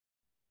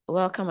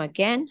welcome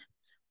again.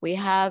 We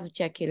have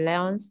Jackie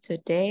Leonz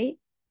today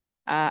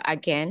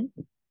again.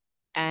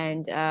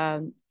 And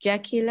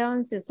Jackie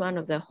Leonz is one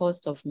of the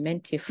hosts of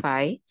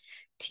Mentify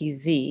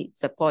TZ.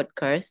 It's a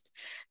podcast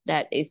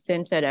that is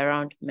centered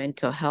around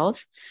mental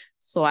health.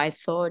 So I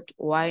thought,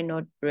 why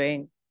not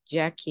bring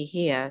Jackie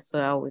here so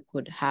that we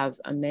could have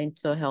a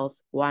mental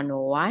health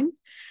 101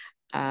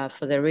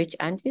 for the rich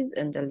aunties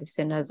and the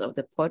listeners of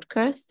the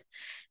podcast.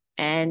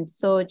 And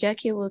so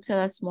Jackie will tell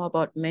us more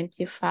about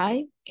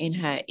Mentify in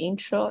her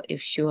intro. If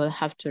she will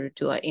have to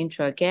do her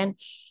intro again,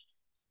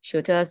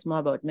 she'll tell us more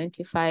about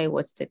Mentify,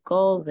 what's the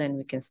goal, then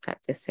we can start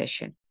the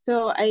session.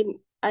 So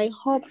I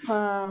hope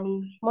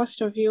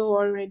most of you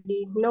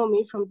already know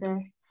me from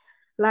the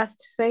last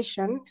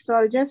session. So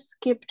I'll just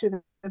skip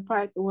to the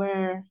part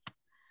where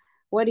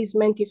what is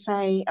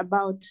Mentify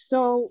about.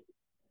 So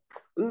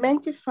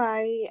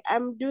Mentify,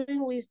 I'm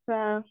doing with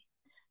a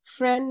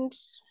friend,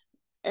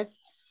 a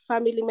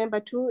family member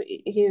too.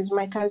 He is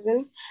my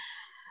cousin.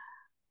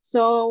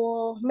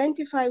 So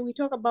Mentify, we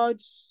talk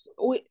about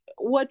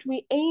what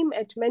we aim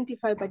at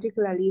Mentify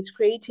particularly is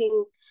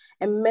creating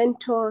a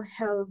mental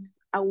health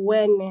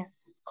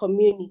awareness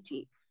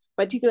community,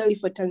 particularly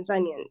for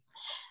Tanzanians,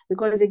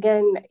 because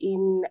again,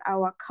 in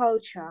our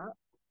culture,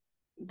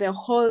 the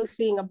whole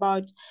thing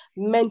about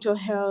mental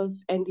health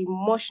and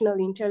emotional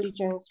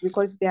intelligence,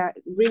 because they are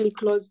really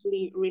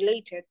closely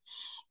related,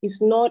 is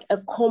not a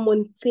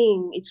common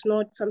thing. It's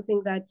not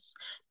something that's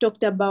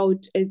talked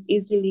about as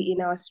easily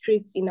in our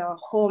streets, in our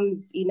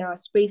homes, in our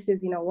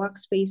spaces, in our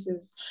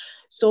workspaces.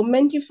 So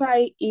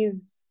Mentify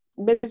is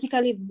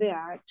basically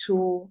there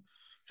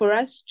for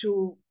us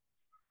to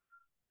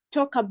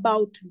talk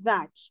about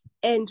that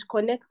and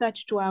connect that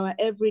to our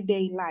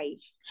everyday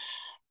life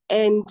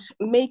and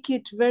make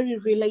it very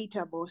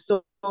relatable.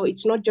 So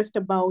it's not just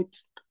about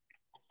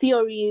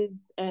theories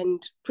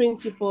and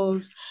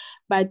principles,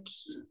 but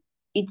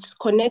it's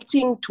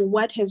connecting to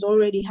what has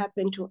already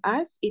happened to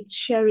us. It's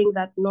sharing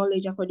that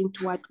knowledge according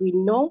to what we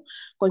know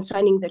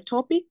concerning the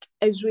topic,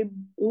 as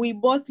we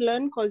both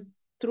learn, because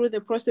through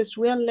the process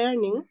we are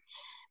learning,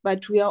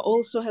 but we are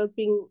also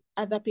helping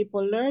other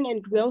people learn,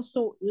 and we're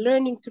also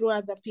learning through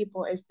other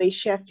people as they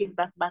share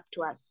feedback back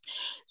to us.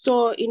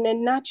 So in a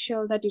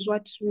nutshell, that is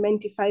what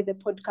Mentify the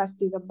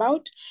podcast is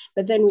about.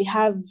 But then we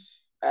have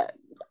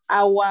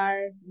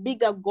our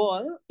bigger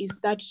goal is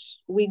that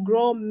we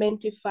grow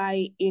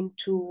Mentify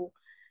into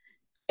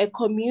a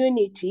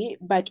community,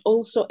 but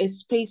also a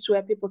space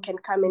where people can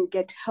come and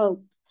get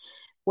help,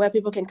 where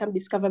people can come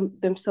discover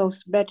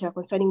themselves better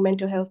concerning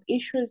mental health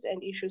issues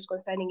and issues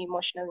concerning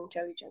emotional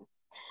intelligence.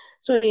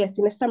 So yes,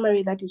 in a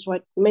summary, that is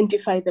what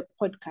Mentify the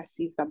podcast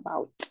is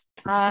about.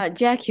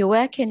 Jackie,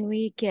 where can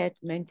we get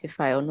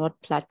Mentify, on what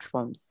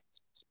platforms?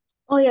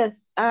 Oh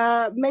yes,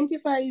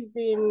 Mentify is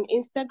in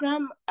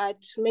Instagram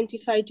at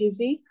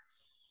MentifyTZ,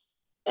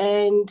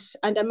 and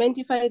under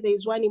Mentify there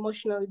is One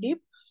Emotional Dip.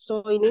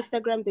 So in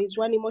Instagram there is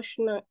One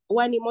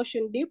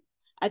Emotion Dip,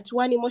 at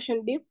One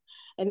Emotion Dip,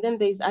 and then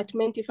there's at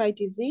Mentify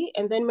TZ,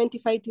 and then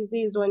Mentify TZ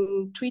is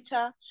on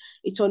Twitter,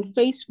 it's on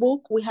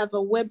Facebook. We have a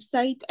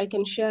website I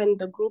can share in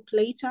the group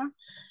later,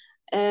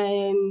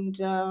 and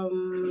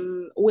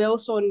we're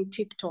also on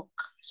TikTok.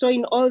 So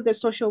in all the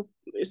social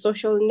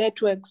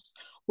networks,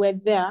 we're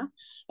there,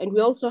 and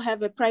we also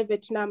have a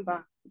private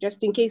number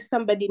just in case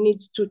somebody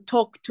needs to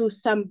talk to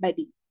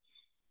somebody.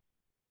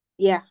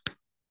 Yeah.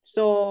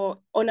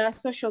 So on our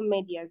social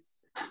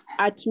medias,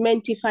 at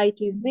Mentify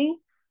TZ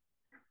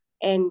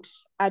and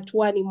at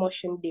One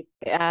Emotion Dip.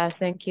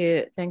 Thank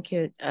you,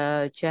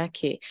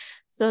 Jackie.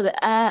 So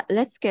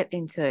let's get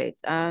into it.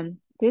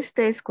 These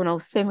days kuna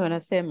usemi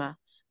wanasema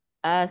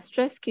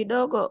stress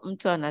kidogo,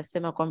 mtu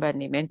anasema kwamba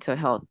ni mental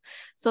health.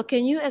 So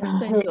can you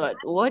explain to us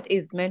what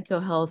is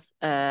mental health?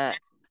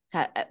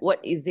 What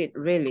is it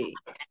really?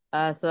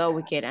 So that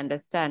we can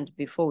understand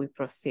before we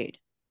proceed.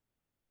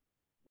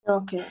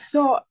 Okay,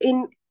 so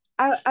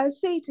I'll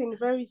say it in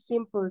very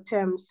simple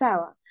terms.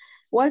 Sawa,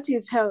 what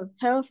is health?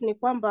 Health ni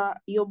kwamba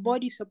your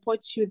body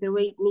supports you the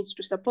way it needs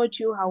to support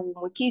you.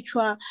 Haumwi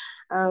kichwa,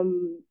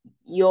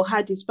 your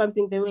heart is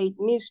pumping the way it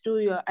needs to,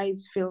 your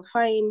eyes feel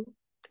fine.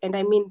 And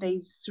I mean,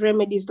 there's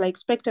remedies like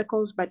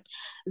spectacles, but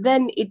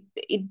then it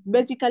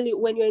basically,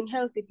 when you're in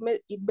health,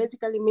 it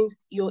basically means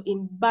you're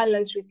in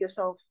balance with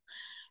yourself.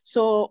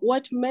 So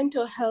what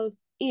mental health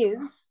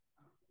is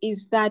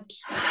that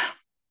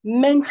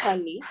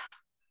mentally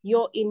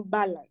you're in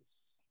balance.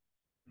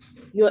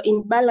 You're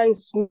in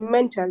balance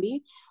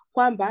mentally,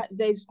 kwamba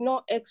there's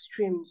no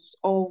extremes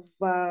of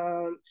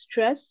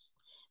stress,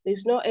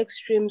 there's no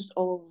extremes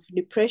of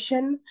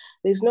depression,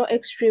 there's no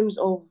extremes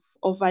of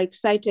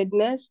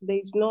excitedness,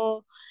 there's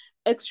no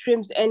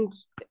extremes. And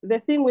the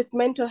thing with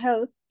mental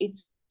health, it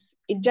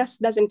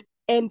just doesn't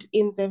end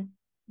in the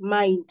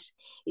mind.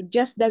 It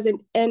just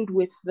doesn't end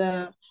with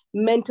the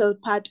mental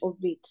part of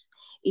it.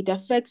 It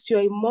affects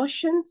your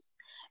emotions,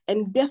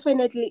 and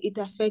definitely it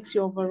affects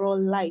your overall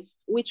life,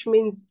 which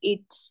means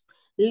it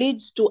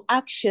leads to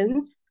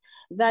actions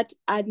that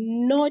are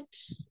not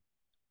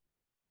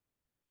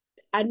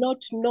are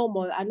not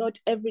normal, are not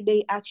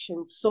everyday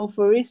actions. So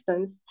for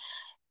instance,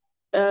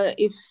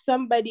 if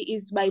somebody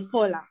is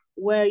bipolar,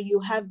 where you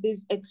have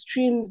these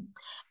extreme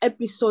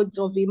episodes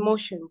of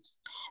emotions,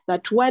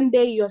 that one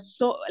day you're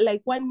so,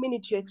 like 1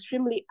 minute you're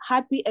extremely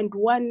happy and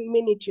 1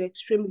 minute you're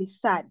extremely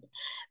sad,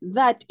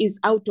 that is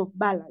out of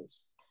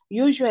balance.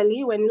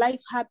 Usually when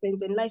life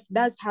happens, and life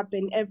does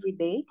happen every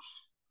day,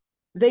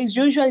 there's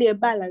usually a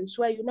balance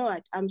where, you know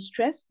what, I'm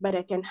stressed, but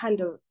I can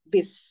handle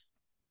this.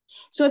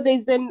 So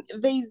there's an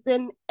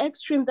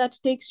extreme that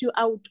takes you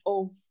out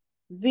of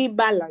the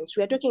balance.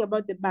 We are talking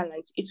about the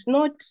balance. It's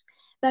not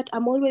that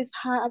I'm always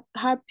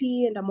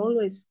happy and I'm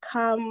always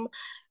calm,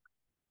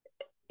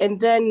 and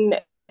then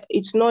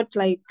it's not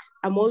like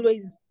I'm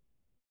always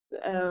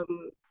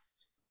the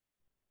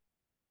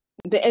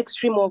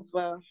extreme of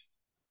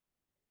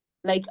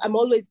like I'm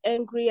always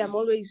angry. I'm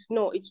always,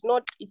 no. It's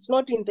not. It's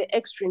not in the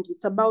extremes.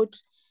 It's about,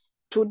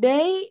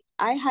 today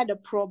I had a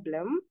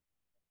problem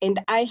and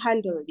I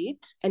handled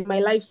it and my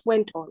life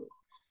went on.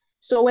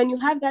 So when you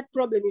have that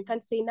problem, you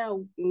can't say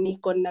now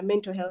niko na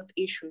mental health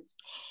issues.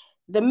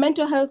 The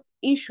mental health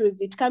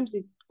issues, it comes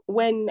is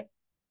when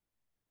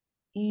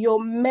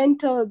your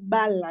mental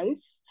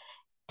balance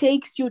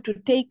takes you to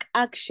take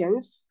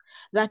actions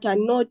that are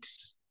not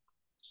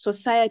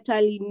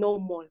societally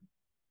normal.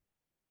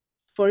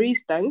 For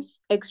instance,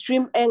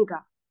 extreme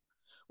anger,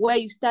 where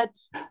you start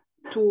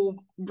to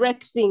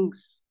break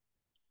things,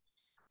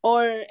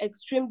 or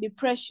extreme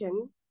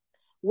depression,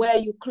 where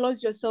you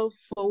close yourself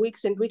for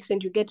weeks and weeks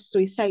and you get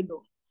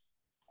suicidal.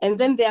 And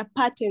then there are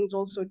patterns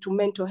also to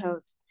mental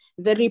health.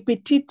 The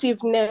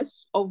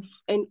repetitiveness of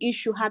an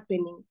issue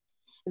happening,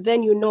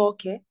 then you know,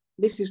 okay,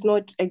 this is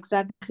not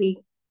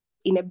exactly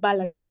in a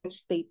balanced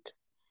state.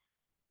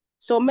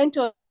 So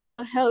mental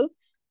health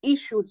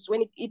issues,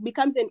 when it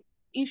becomes an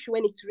issue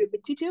when it's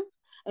repetitive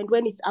and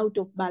when it's out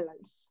of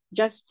balance,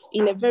 just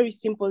in a very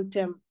simple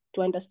term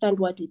to understand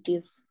what it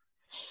is.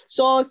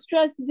 So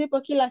stress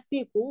zipo kila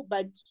siku,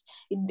 but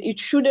it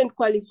shouldn't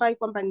qualify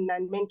kwamba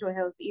nina mental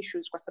health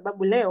issues, kwa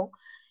sababu leo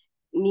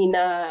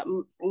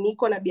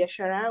niko na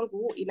biashara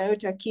yangu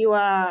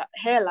inayotakiwa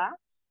hela,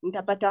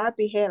 nitapata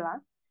wapi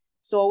hela?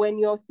 So when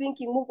you're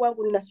thinking, Mungu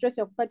wangu nina stress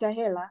ya kupata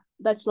hela,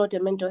 that's not a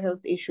mental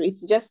health issue.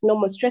 It's just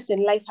normal stress,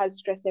 and life has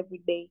stress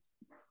every day.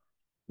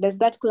 Does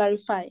that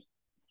clarify?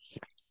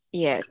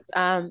 Yes.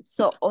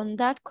 So on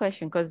that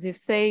question, because you've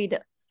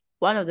said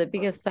one of the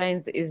biggest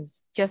signs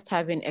is just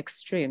having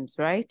extremes,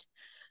 right?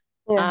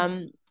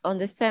 Yes. On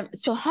the same,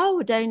 so how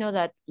would I know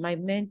that my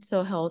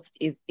mental health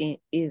is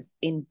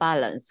in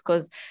balance?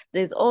 Because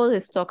there's all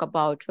this talk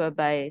about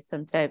whereby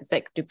sometimes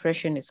like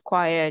depression is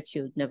quiet,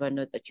 you'd never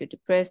know that you're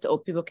depressed,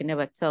 or people can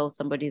never tell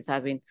somebody's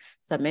having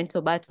some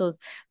mental battles.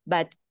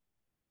 But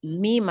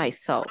me,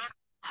 myself,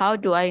 how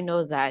do I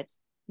know that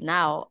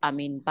now I'm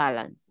in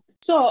balance?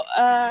 So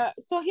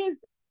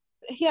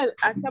here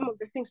are some of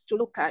the things to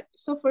look at.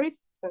 So for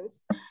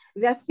instance,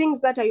 there are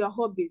things that are your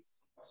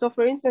hobbies. So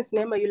for instance,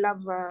 Nema, you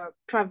love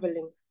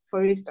traveling,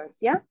 for instance,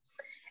 yeah?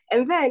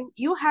 And then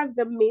you have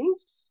the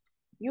means,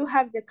 you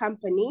have the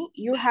company,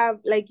 you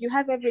have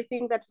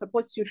everything that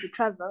supports you to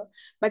travel,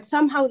 but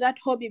somehow that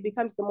hobby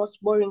becomes the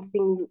most boring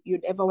thing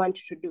you'd ever want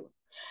to do.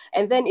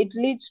 And then it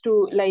leads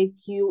to like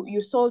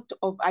you sort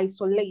of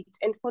isolate,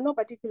 and for no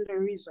particular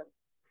reason.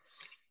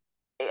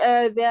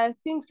 There are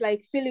things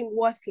like feeling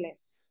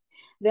worthless.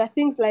 There are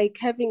things like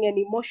having an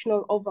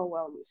emotional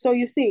overwhelm. So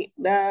you see,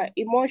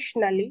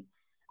 emotionally,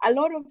 a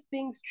lot of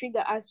things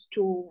trigger us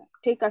to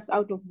take us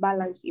out of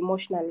balance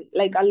emotionally,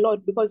 like a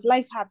lot, because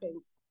life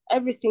happens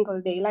every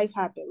single day. Life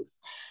happens.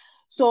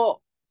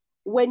 So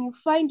when you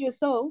find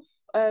yourself,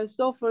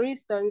 so for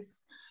instance,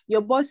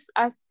 your boss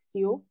asks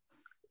you,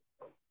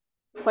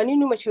 "Kwa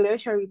nini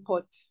umechelewesha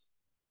report?"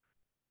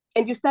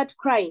 and you start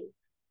crying,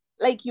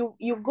 like you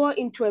go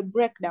into a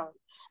breakdown.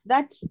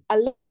 That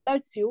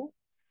alerts you,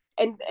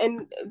 and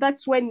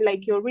that's when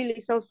like you're really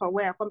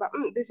self-aware kwamba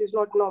this is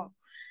not normal.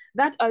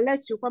 That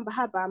alerts you kwamba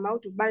hapa I'm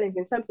out of balance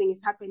and something is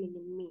happening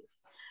in me.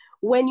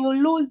 When you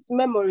lose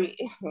memory,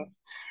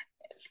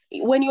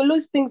 when you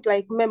lose things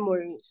like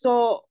memory,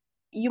 so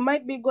you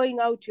might be going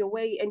out your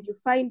way and you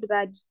find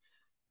that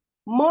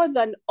more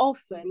than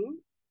often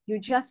you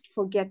just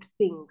forget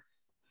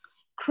things.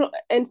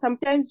 And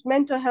sometimes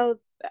mental health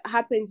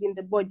happens in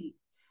the body.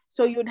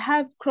 So you'd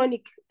have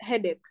chronic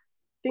headaches,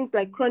 things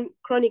like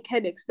chronic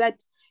headaches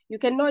that you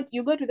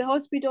go to the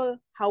hospital,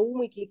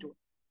 haumwi kitu,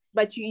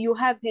 but you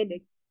have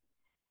headaches.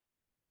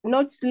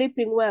 Not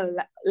sleeping well,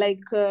 like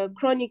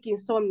chronic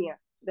insomnia,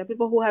 the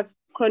people who have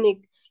chronic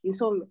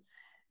insomnia,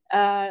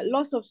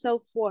 loss of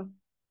self-worth.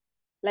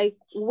 Like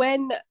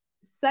when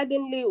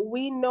suddenly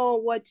we know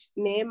what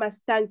Neema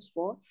stands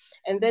for,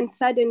 and then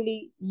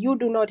suddenly you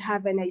do not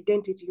have an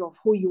identity of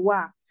who you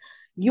are.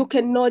 You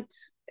cannot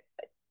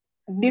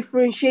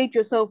differentiate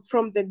yourself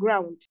from the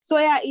ground. So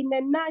yeah, in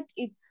a nut,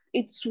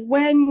 it's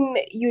when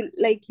you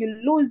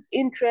lose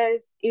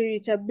interest,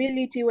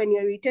 irritability, when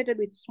you're irritated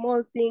with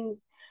small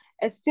things.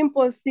 A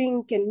simple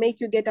thing can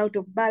make you get out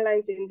of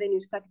balance, and then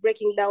you start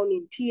breaking down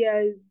in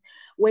tears.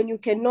 When you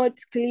cannot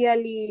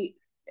clearly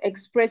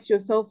express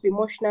yourself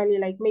emotionally.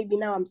 Like maybe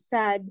now I'm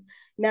sad,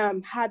 now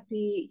I'm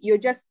happy. You're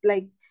just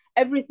like,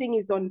 everything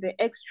is on the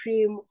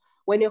extreme.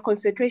 When your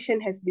concentration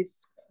has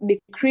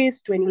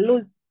decreased, when you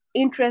lose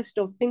interest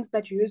of things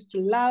that you used to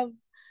love,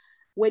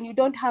 when you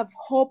don't have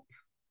hope,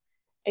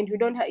 and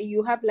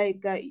you have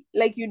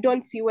like you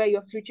don't see where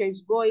your future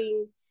is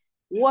going,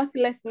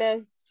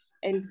 worthlessness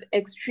and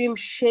extreme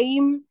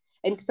shame.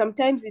 And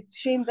sometimes it's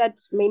shame that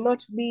may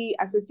not be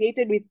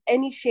associated with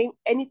anything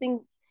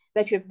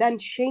that you've done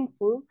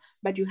shameful,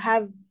 but you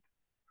have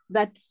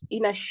that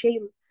inner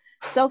shame.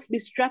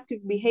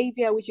 Self-destructive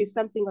behavior, which is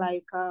something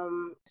like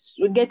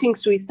getting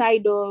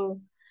suicidal,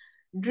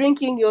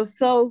 drinking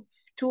yourself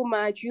too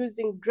much,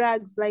 using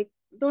drugs, like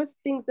those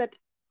things that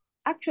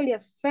actually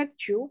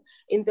affect you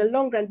in the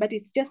long run, but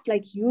it's just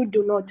like you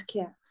do not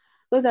care.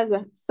 Those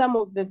are some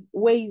of the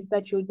ways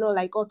that you know,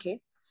 like,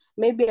 okay,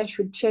 maybe I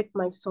should check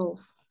myself.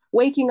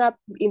 Waking up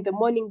in the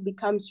morning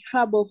becomes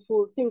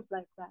troubleful, things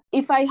like that.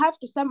 If I have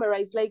to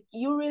summarize, like,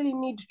 you really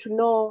need to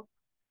know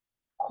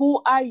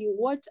who are you,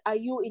 what are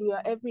you in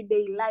your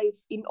everyday life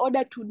in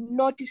order to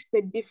notice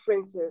the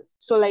differences.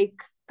 So like,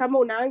 kama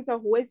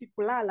unaanza huwezi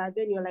kulala,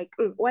 then you're like,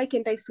 why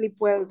can't I sleep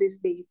well these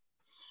days?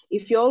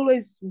 If you're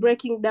always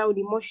breaking down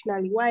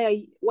emotionally,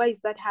 why is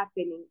that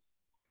happening?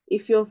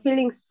 If you're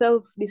feeling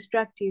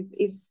self-destructive,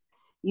 if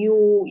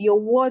your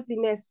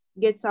worthiness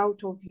gets out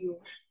of you,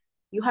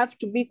 you have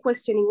to be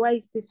questioning, why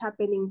is this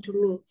happening to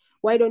me?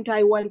 Why don't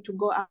I want to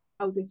go out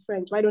with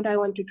friends? Why don't I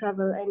want to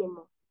travel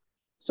anymore?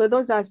 So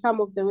those are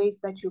some of the ways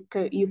that you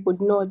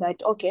could know that,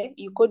 okay,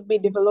 you could be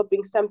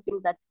developing something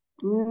that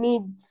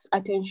needs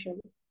attention.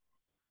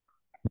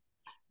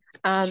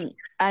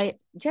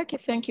 Jackie,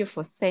 thank you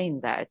for saying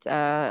that.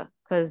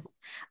 Because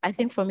I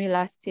think for me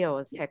last year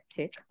was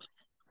hectic.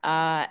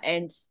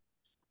 And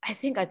I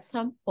think at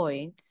some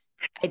point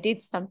I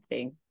did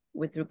something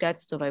with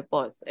regards to my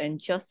boss, and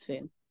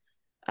Josephine,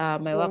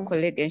 my work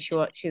colleague, and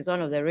she's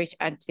one of the rich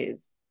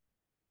aunties.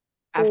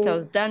 After I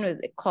was done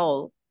with the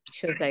call,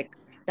 she was like,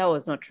 that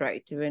was not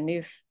right. Even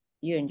if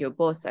you and your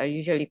boss are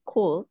usually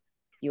cool,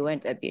 you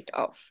went a bit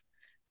off.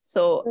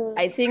 So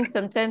I think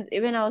sometimes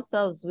even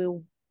ourselves,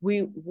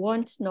 we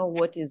won't know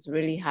what is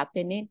really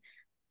happening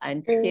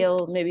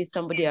until maybe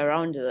somebody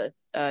around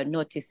us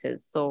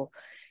notices. So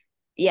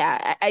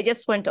yeah, I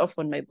just went off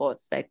on my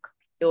boss. Like,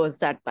 it was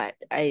that bad.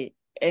 I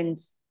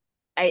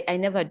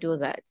never do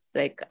that.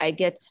 Like, I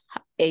get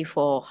A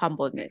for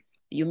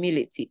humbleness,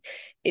 humility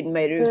in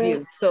my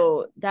reviews.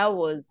 So that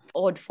was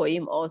odd for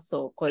him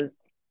also, because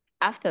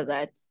after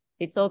that,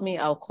 he told me,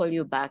 I'll call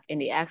you back.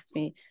 And he asked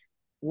me,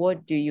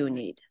 what do you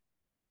need?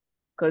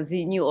 Because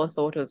he knew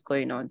also what was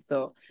going on.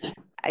 So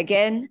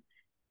again,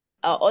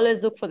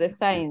 always look for the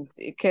signs,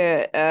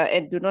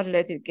 and do not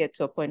let it get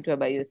to a point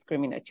whereby you're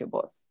screaming at your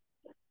boss.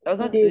 I was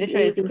not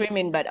literally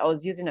screaming, but I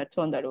was using a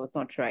tone that was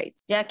not right.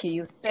 Jackie,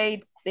 you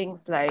said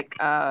things like,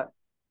 at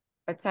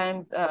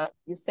times,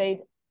 you said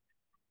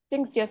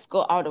things just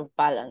go out of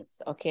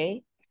balance,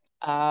 okay?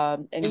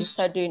 And you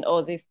start doing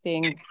all these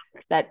things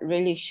that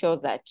really show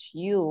that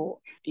your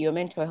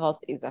mental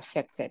health is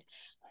affected.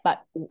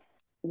 But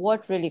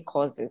what really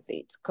causes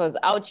it? Because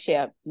I would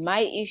share, my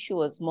issue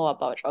was more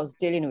about, I was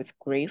dealing with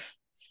grief.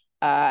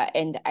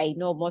 And I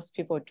know most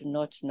people do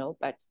not know,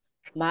 but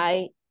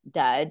my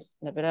dad,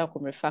 napenda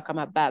kumrefer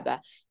kama baba,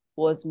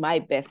 was my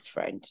best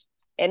friend.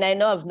 And I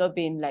know I've not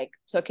been like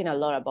talking a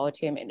lot about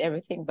him and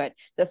everything, but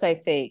that's why I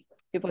say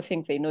people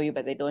think they know you,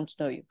 but they don't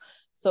know you.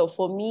 So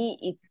for me,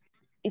 it's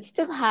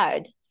still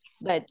hard,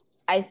 but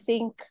I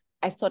think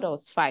I thought I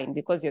was fine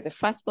because you're the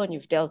firstborn,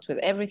 you've dealt with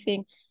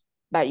everything,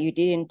 but you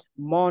didn't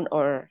mourn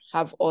or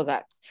have all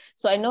that.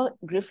 So I know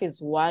grief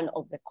is one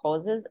of the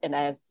causes, and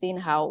I have seen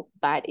how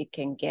bad it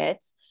can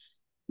get.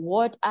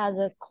 What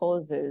other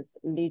causes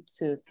lead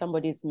to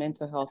somebody's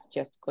mental health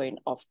just going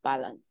off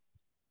balance?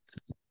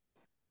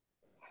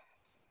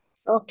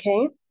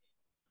 Okay.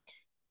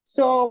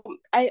 So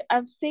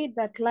I've said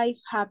that life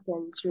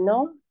happens, you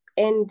know,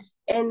 and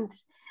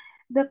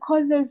the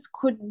causes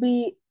could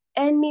be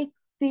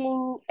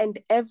anything and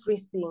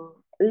everything,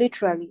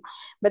 literally.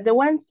 But the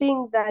one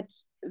thing that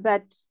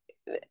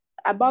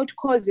about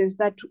causes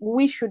that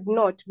we should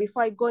not,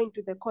 before I go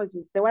into the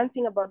causes, the one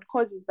thing about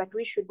causes that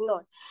we should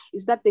not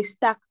is that they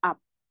stack up.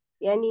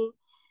 Yani,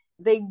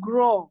 they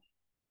grow.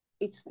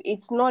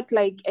 It's not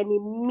like an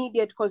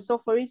immediate cause. So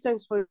for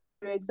instance, for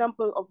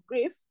example of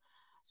grief,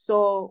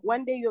 so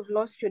one day you've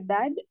lost your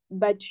dad,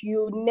 but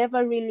you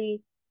never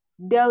really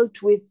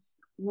dealt with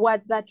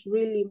what that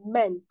really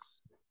meant.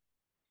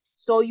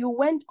 So you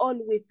went on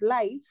with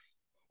life,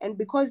 and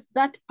because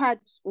that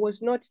part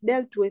was not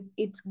dealt with,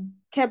 it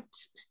kept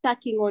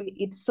stacking on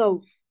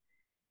itself.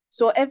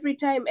 So every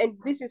time, and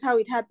this is how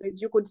it happens,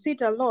 you could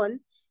sit alone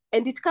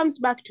and it comes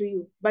back to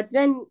you. But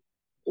then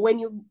when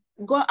you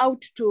go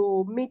out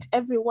to meet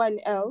everyone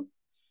else,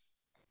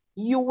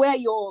 you wear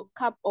your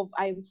cap of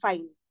I'm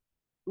fine,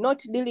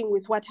 not dealing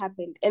with what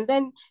happened. And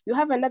then you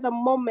have another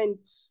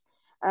moment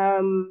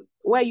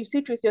where you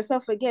sit with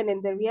yourself again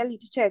and the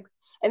reality checks,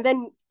 and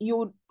then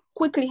you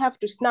quickly have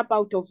to snap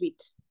out of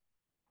it.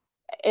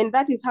 And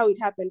that is how it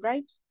happened,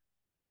 right?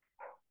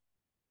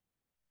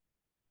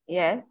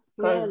 Yes,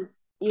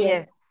 because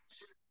yes,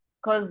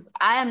 because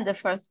I am the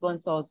firstborn,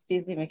 so I was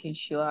busy making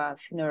sure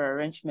funeral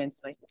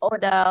arrangements were in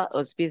order. I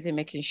was busy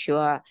making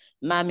sure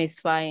mom is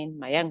fine,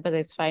 my young brother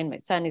is fine, my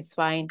son is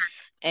fine,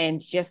 and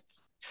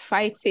just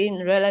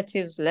fighting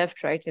relatives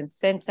left, right, and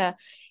center.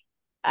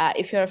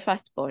 If you're a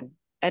firstborn,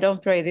 I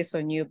don't pray this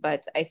on you,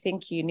 but I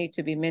think you need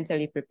to be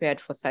mentally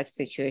prepared for such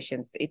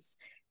situations. It's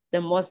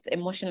the most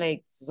emotionally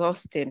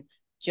exhausting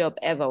job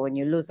ever when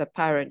you lose a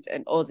parent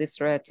and all these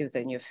relatives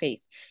in your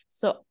face.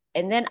 So,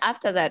 and then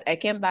after that, I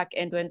came back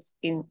and went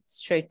in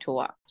straight to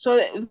work.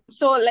 So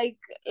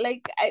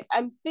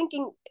I'm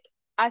thinking,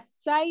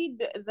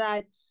 aside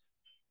that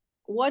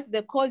what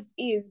the cause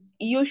is,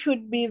 you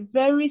should be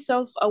very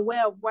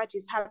self-aware of what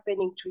is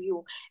happening to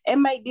you.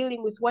 Am I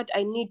dealing with what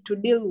I need to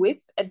deal with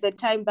at the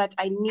time that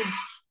I need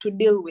to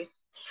deal with?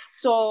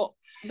 So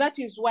that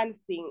is one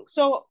thing.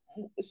 So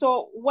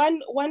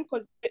one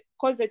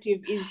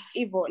causative is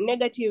evil,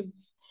 negative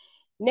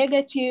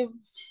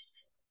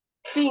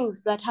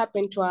things that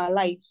happen to our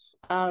life.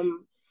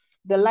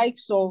 The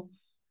likes of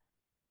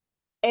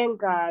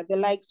anger, the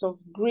likes of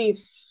grief,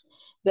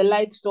 the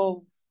likes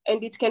of,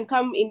 and it can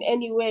come in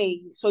any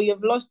way. So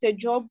you've lost a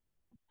job,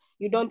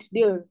 you don't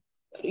deal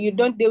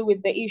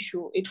with the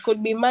issue. It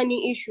could be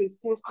money issues,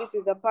 since this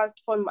is a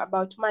platform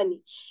about money.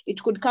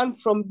 It could come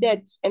from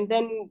debt, and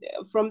then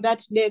from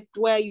that debt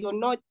where you're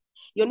not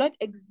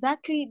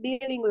exactly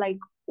dealing like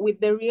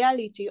with the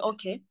reality.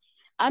 Okay,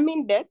 I'm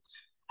in debt,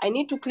 I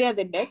need to clear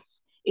the debt.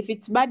 If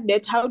it's bad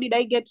debt, how did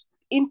I get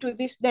into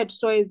this debt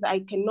so as I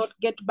cannot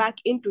get back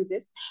into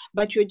this?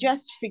 But you're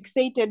just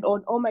fixated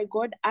on, oh my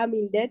God, I'm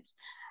in debt.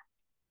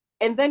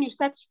 And then you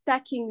start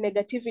stacking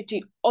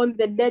negativity on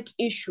the debt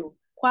issue.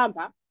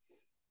 Kwamba,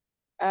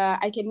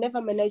 I can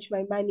never manage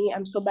my money.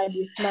 I'm so bad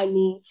with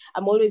money.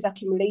 I'm always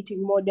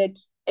accumulating more debt.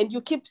 And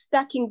you keep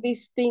stacking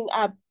this thing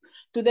up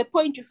to the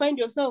point you find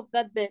yourself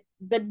that the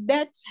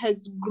debt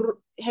has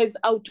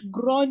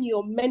outgrown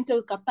your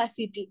mental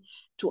capacity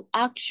to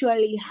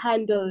actually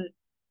handle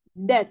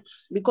debt,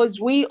 because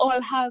we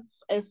all have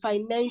a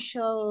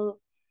financial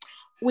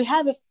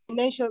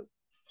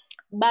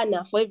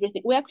banner for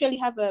everything. We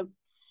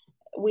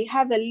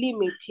have a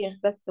limit. Yes,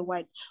 that's the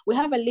word. We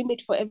have a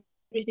limit for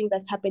everything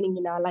that's happening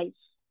in our life.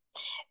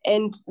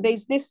 And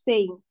there's this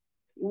saying,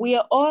 we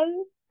are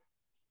all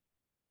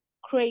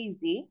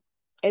crazy.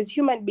 As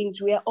human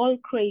beings, we are all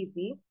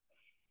crazy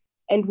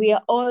and we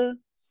are all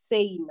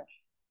sane.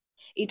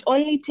 It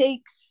only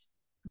takes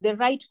the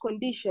right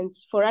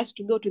conditions for us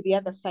to go to the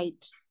other side.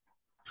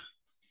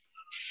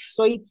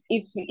 So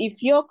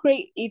if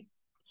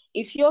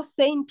you're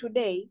sane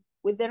today,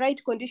 with the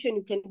right condition,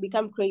 you can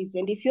become crazy.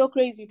 And if you're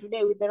crazy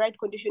today, with the right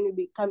condition, you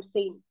become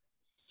sane.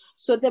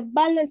 So the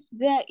balance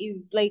there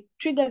is like,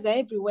 triggers are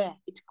everywhere.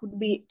 It could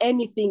be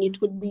anything. It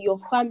could be your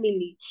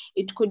family.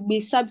 It could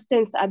be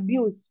substance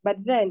abuse. But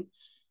then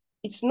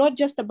it's not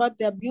just about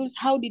the abuse.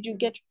 How did you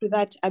get to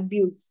that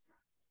abuse?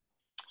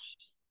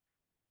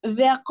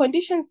 There are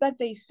conditions that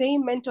they say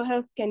mental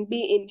health can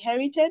be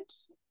inherited.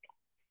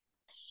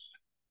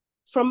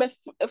 From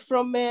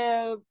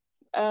a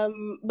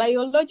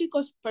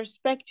biological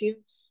perspective,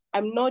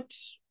 I'm not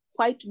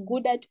quite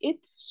good at it,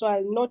 so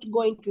I'll not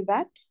go into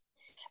that,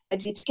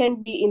 but it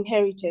can be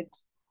inherited.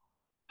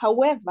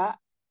 However,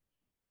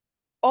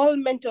 all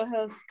mental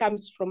health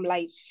comes from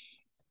life.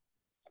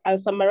 I'll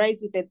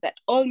summarize it as that.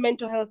 All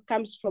mental health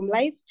comes from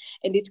life,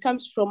 and it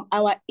comes from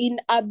our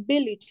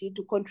inability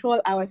to control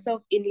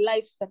ourselves in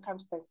life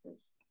circumstances.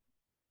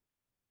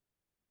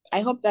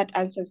 I hope that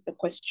answers the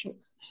question.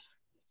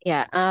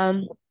 Yeah.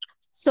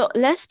 So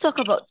let's talk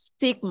about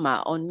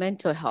stigma on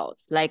mental health.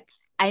 Like,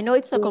 I know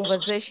it's a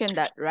conversation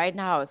that right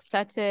now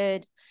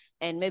started,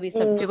 and maybe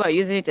some people are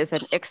using it as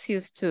an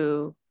excuse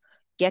to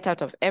get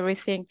out of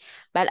everything.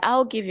 But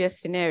I'll give you a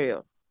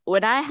scenario.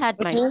 When I had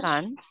my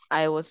son,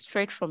 I was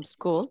straight from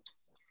school.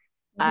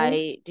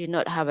 I did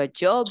not have a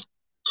job.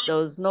 There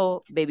was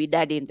no baby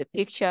daddy in the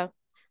picture.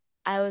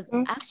 I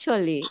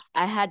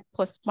had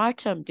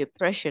postpartum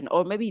depression,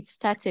 or maybe it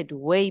started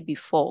way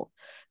before,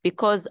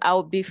 because I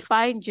would be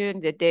fine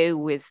during the day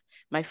with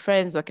my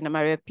friends, working at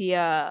Maria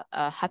Pia,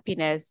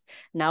 Happiness,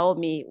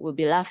 Naomi, we'll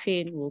be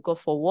laughing, we'll go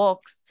for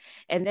walks.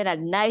 And then at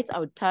night, I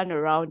would turn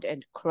around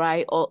and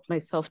cry all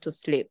myself to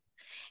sleep.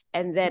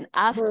 And then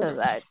after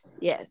that,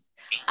 yes,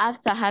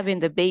 after having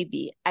the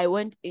baby, I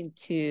went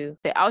into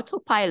the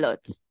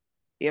autopilot.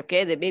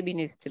 Okay, the baby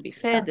needs to be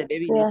fed, the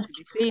baby needs to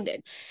be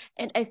cleaned.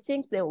 And I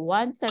think the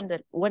one time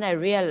that when I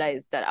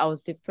realized that I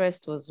was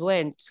depressed was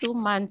when 2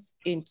 months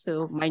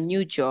into my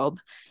new job,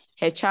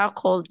 HR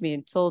called me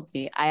and told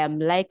me I am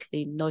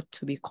likely not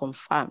to be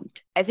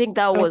confirmed. I think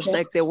that was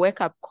like the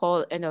wake-up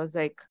call. And I was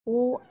like,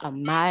 who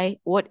am I?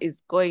 What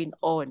is going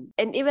on?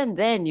 And even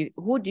then,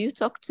 who do you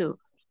talk to?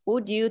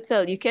 Who do you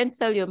tell? You can't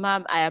tell your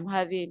mom, I am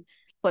having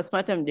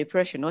postpartum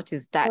depression. What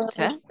is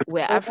that?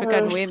 We're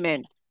African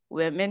women.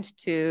 We're meant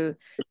to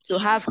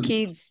have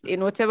kids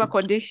in whatever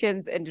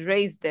conditions and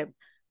raise them.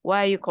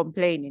 Why are you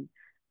complaining?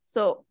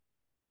 So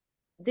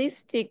this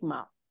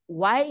stigma,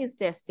 why is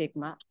there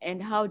stigma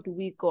and how do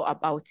we go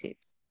about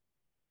it?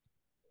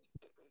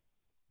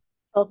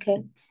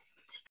 Okay.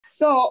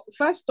 So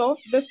first off,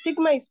 the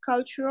stigma is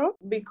cultural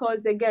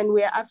because, again,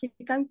 we are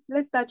Africans.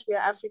 Let's start, we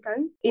are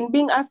Africans. In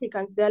being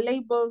Africans, there are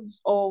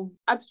labels of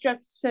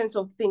abstract sense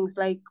of things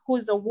like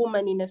who's a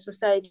woman in a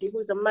society,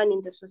 who's a man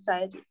in the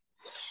society.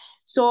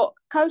 So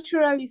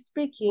culturally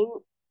speaking,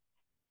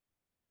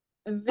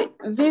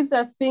 these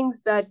are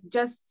things that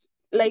just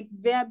like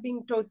they're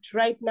being taught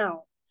right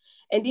now.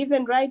 And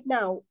even right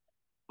now,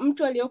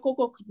 mtu aliyoko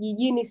huko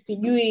kijijini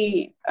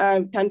sijui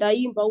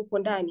Tandaimba huko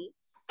ndani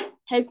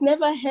has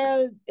never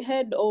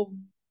heard of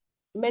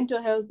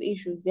mental health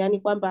issues, yani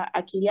kwamba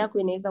akili yako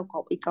inaweza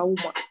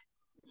ikaumwa.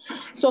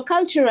 So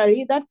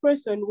culturally, that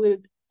person will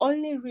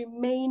only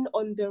remain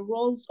on the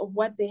roles of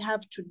what they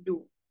have to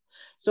do.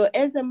 So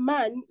as a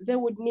man, they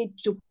would need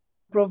to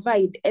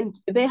provide, and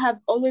they have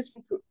always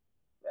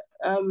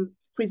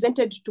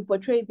presented to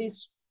portray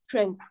this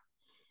strength,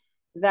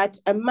 that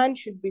a man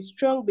should be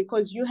strong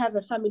because you have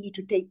a family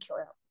to take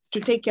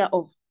care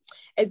of.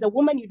 As a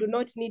woman, you do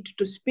not need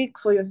to speak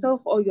for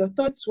yourself or your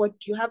thoughts. What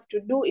you have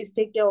to do is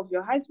take care of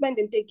your husband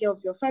and take care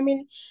of your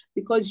family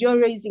because you're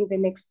raising the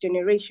next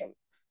generation.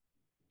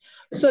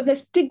 So the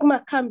stigma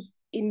comes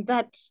in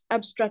that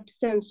abstract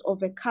sense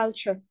of a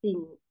culture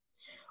thing,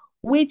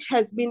 which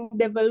has been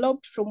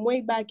developed from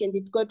way back, and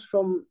it got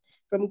from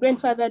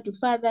grandfather to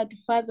father to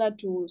father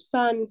to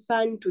son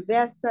to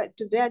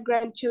their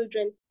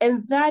grandchildren.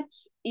 And that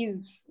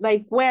is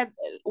like where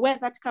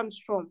that comes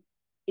from.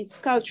 It's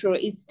cultural,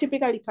 it's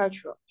typically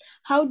cultural.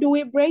 How do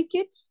we break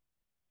it?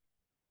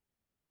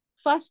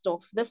 First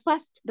off, the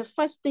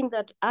first thing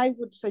that I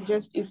would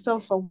suggest is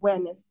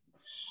self-awareness,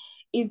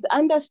 is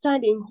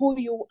understanding who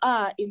you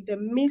are in the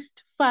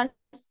midst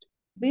first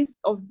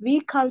of the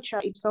culture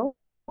itself,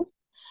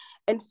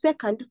 and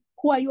second,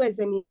 who are you as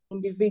an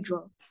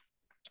individual?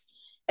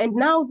 And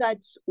now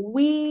that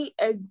we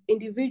as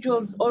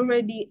individuals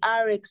already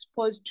are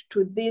exposed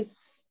to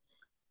this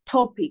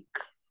topic,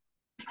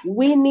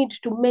 we need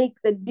to make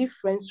the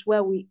difference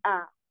where we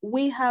are.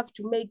 We have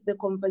to make the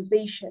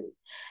conversation.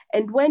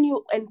 And when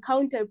you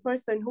encounter a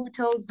person who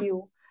tells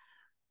you,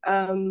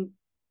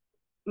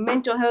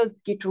 mental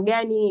health kitu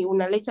gani,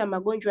 unaleta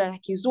magonjwa ya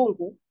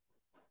kizungu,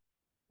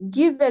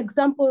 give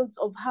examples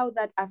of how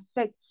that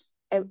affects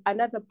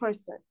another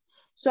person.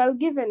 So I'll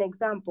give an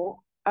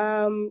example.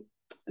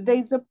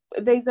 There's a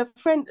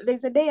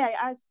day I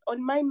asked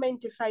on my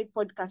Mentify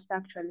podcast,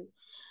 actually,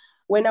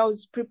 when I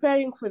was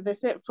preparing for the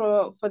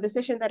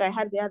session that I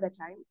had the other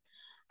time,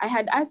 I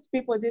had asked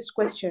people this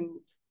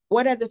question: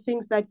 what are the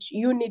things that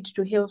you need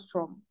to heal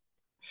from?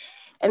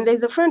 And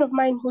there's a friend of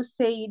mine who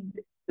said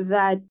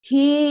that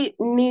he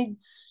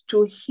needs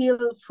to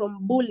heal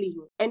from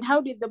bullying. And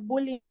how did the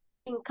bullying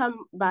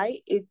come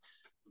by?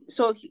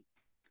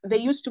 They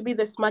used to be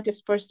the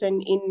smartest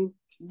person in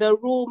the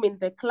room, in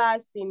the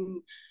class,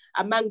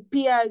 among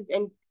peers,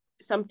 and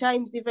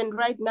sometimes even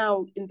right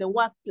now in the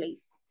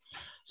workplace.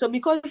 So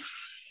because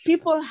they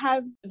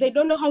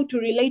don't know how to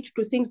relate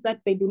to things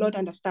that they do not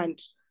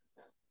understand.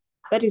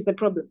 That is the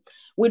problem.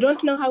 We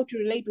don't know how to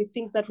relate with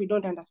things that we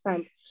don't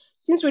understand.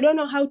 Since we don't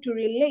know how to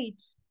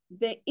relate,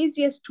 the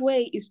easiest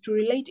way is to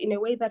relate in a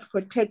way that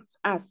protects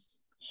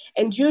us.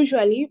 And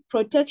usually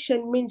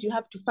protection means you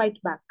have to fight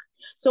back.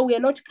 So we are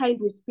not kind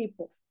with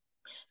people.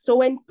 So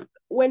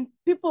when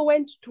people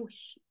went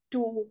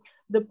to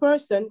the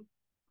person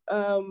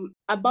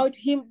about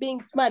him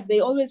being smart,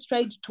 they always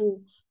tried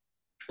to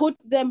put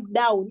them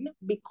down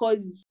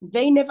because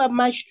they never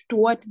matched to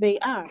what they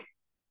are.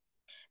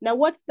 Now,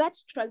 what that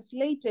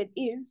translated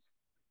is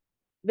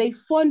they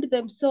found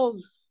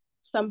themselves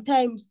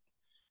sometimes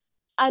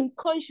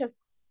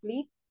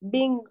unconsciously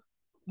being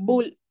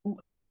bullied.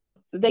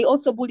 They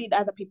also bullied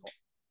other people.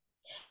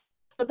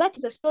 So that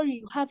is a story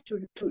you have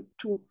to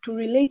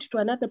relate to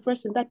another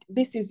person, that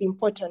this is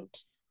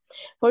important.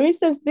 For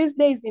instance, these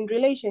days in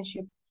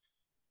relationship,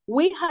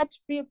 we hurt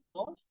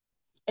people,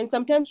 and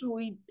sometimes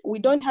we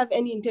don't have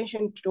any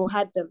intention to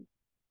hurt them.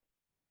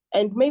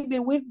 And maybe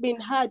we've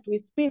been hurt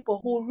with people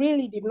who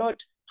really did not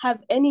have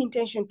any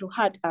intention to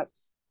hurt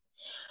us.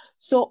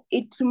 So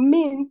it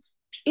means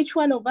each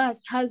one of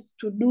us has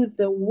to do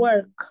the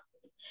work,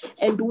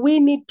 and we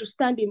need to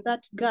stand in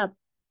that gap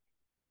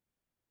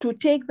to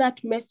take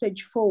that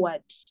message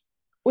forward,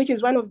 which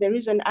is one of the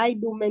reasons I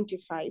do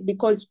Mentify,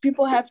 because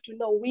people have to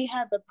know we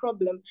have a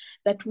problem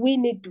that we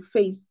need to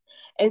face.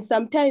 And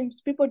sometimes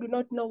people do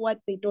not know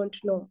what they don't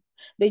know.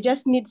 They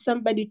just need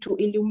somebody to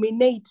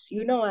illuminate.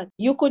 You know what?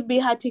 You could be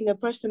hurting a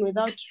person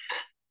without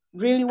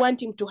really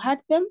wanting to hurt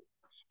them,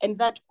 and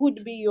that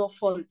could be your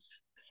fault.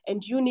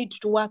 And you need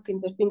to work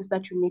in the things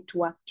that you need to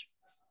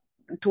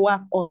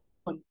work on.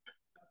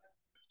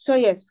 So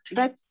yes,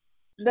 that's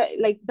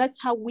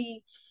how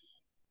we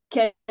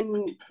can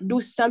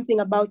do something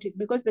about it.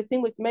 Because the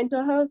thing with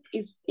mental health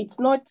is it's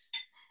not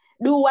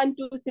do 1,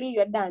 2, 3,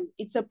 you're done.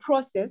 It's a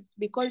process,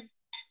 because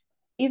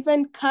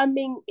even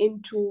coming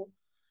into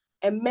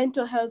a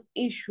mental health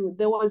issue,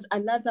 there was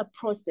another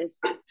process.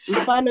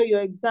 Mfano,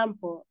 your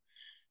example,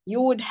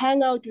 You would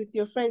hang out with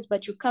your friends,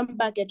 but you come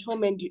back at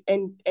home and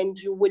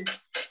you would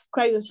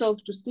cry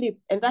yourself to sleep.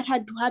 And that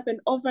had to happen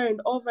over and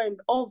over and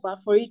over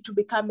for it to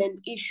become an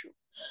issue.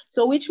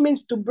 So which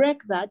means to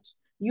break that,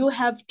 you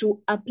have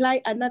to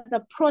apply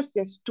another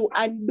process to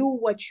undo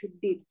what you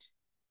did.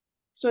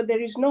 So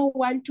there is no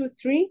 1, 2,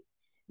 3.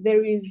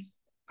 There is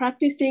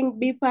practicing,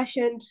 be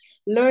patient,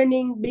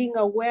 learning, being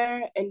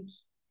aware, and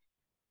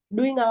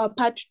doing our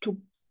part to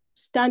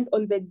stand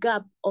on the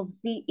gap of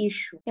the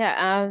issue.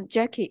 Yeah,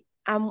 Jackie,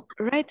 I'm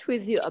right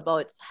with you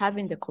about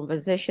having the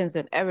conversations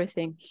and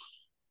everything.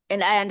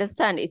 And I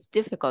understand it's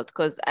difficult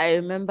because I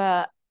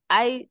remember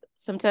I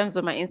sometimes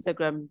on my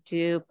Instagram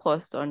do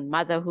post on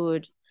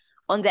motherhood,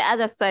 on the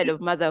other side of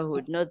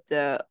motherhood, not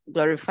the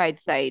glorified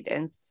side,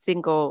 and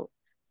single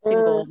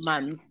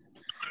moms.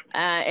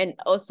 And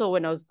also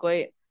when I was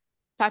going,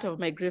 part of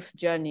my grief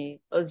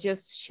journey, I was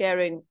just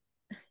sharing.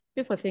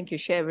 People think you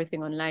share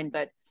everything online,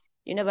 but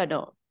you never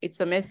know. It's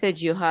a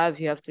message you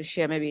have to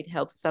share. Maybe it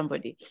helps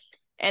somebody.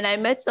 And I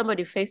met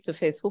somebody face to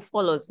face who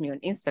follows me on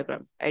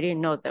Instagram. I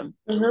didn't know them.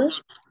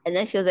 And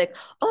then she was like,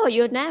 "Oh,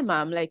 you're Naima."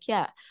 I'm like,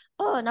 "Yeah."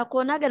 "Oh,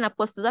 nakuonaga na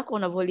post zako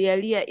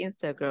unavolialia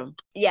Instagram."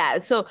 Yeah,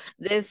 so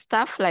there's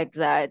stuff like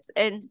that.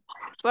 And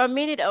for a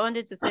minute, I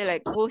wanted to say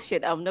like,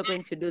 bullshit, I'm not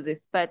going to do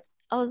this. But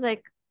I was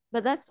like,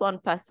 but that's one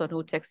person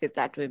who takes it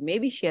that way.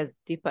 Maybe she has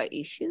deeper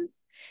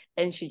issues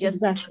and she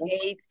just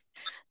hates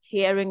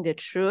hearing the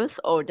truth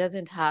or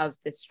doesn't have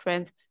the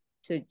strength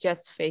to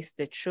just face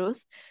the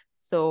truth.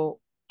 So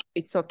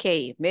it's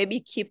okay.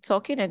 Maybe keep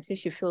talking until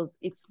she feels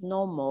it's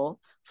normal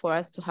for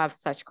us to have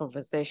such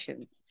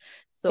conversations.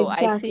 So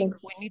I think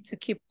we need to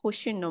keep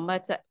pushing no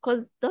matter,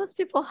 because those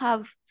people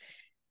have,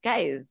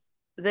 guys,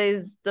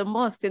 there's the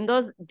most in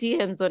those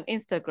DMs on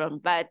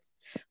Instagram, but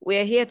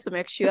we're here to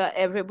make sure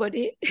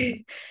everybody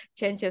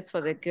changes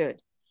for the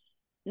good.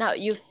 Now,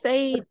 you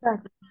say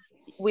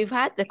we've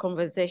had the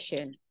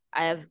conversation.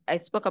 I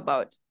spoke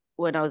about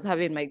when I was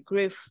having my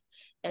grief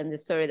and the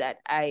story that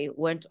I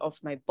went off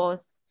my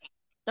boss,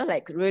 not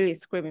like really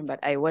screaming, but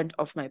I went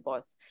off my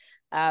boss.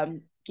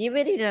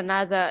 Given in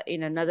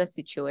another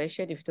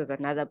situation, if it was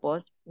another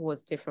boss who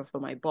was different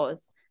from my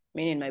boss,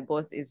 meaning my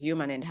boss is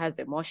human and has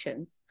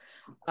emotions,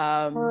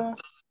 and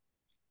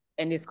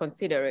is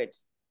considerate,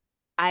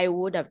 I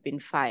would have been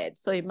fired.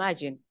 So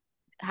imagine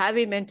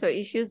having mental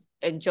issues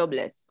and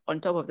jobless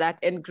on top of that,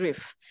 and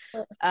grief.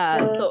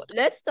 So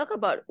let's talk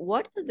about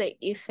what are the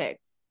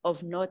effects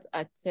of not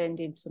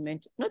attending to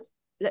mental, not,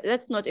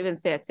 let's not even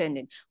say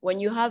attending. When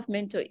you have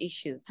mental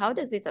issues, how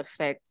does it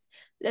affect?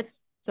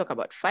 Let's talk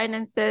about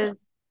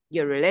finances,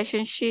 your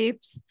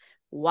relationships,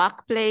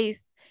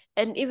 workplace,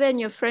 and even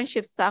your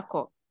friendship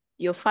circle,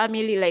 your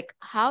family. Like,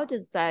 how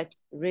does that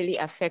really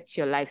affect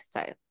your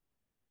lifestyle?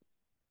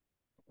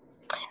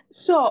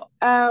 So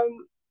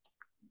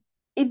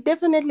it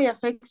definitely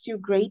affects you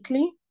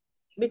greatly,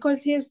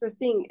 because here's the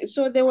thing.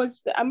 So there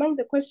was, among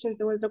the questions,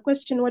 there was a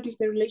question, what is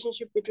the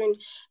relationship between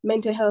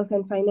mental health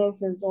and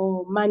finances,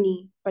 or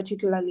money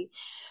particularly?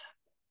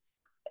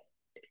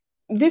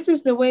 This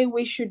is the way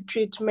we should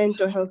treat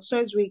mental health, so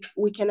as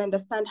we can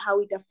understand how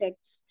it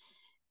affects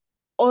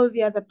all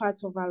the other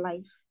parts of our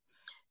life.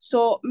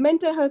 So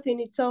mental health in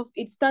itself,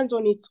 it stands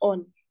on its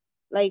own.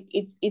 Like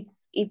it's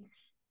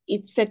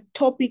a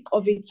topic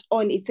of its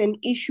own. It's an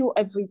issue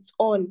of its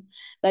own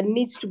that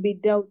needs to be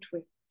dealt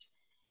with.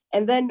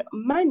 And then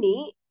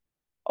money,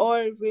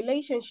 or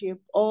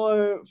relationship,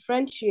 or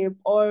friendship,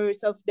 or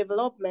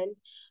self-development,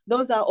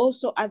 those are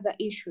also other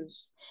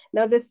issues.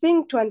 Now, the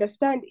thing to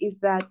understand is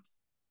that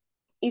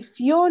if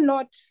you're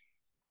not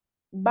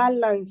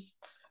balanced,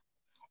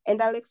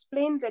 and I'll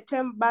explain the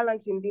term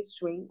balance in this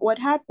way. What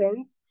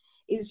happens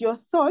is your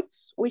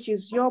thoughts, which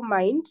is your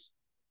mind,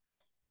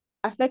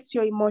 affects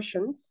your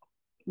emotions,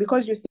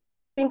 because you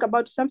think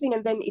about something,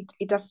 and then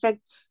it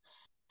affects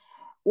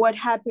what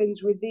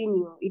happens within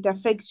you. It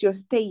affects your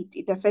state,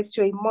 it affects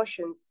your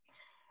emotions.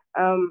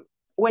 And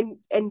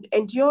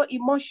your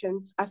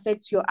emotions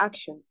affects your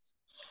actions.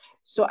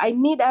 So I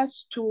need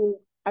us to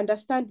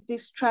understand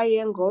this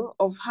triangle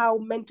of how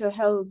mental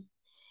health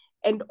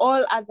and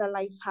all other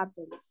life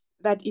happens.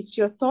 That it's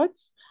your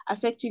thoughts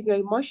affecting your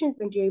emotions,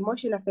 and your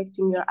emotion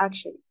affecting your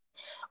actions,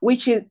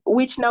 which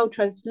now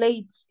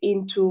translates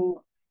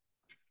into,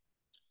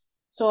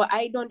 so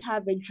I don't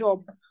have a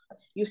job.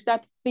 You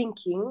start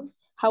thinking,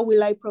 how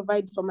will I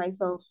provide for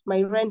myself?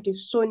 My rent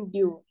is soon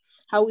due.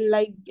 How will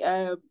I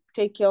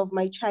take care of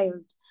my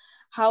child?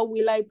 How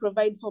will I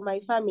provide for my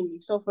family?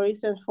 So for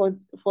instance,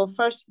 for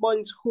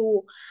firstborns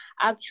who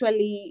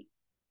actually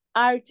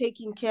are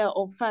taking care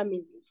of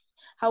families,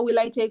 how will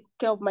I take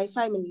care of my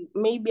family?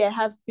 Maybe I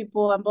have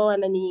people ambao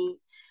wanani,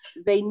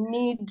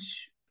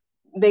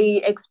 they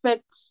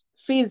expect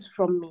fees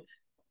from me.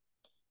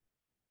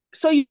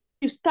 So you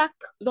stack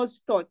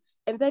those thoughts,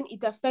 and then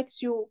it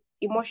affects you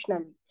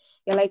emotionally.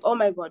 You're like, oh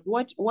my God,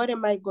 what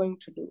am I going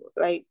to do?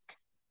 Like,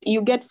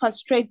 you get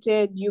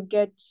frustrated, you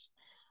get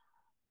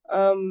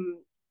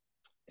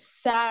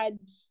sad,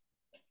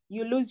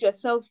 you lose your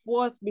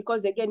self-worth,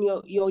 because again,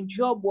 your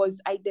job was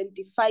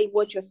identifying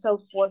what your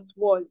self-worth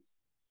was.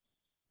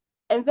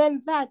 And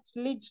then that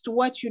leads to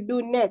what you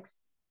do next.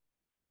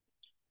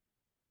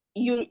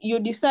 You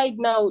decide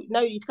now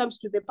it comes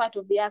to the part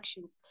of the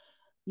actions.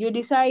 You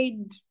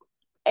decide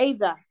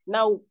either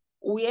now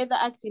we either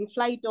act in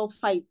flight or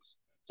fight.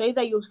 So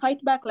either you'll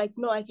fight back like,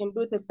 no, I can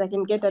do this, I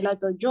can get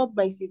another job,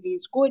 my CV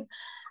is good,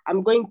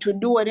 I'm going to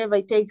do whatever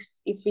it takes.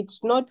 If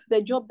it's not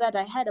the job that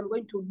I had, I'm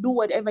going to do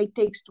whatever it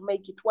takes to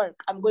make it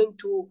work. I'm going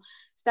to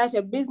start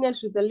a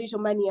business with the little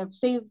money I've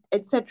saved,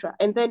 etc.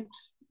 And then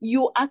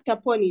you act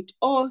upon it.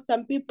 Or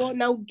some people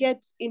now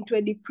get into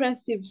a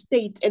depressive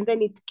state and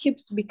then it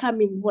keeps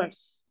becoming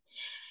worse.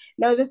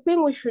 Now, the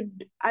thing we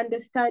should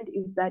understand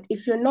is that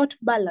if you're not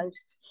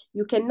balanced,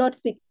 you cannot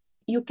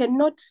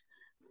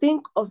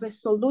think of a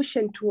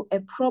solution to a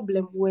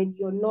problem when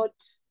you're not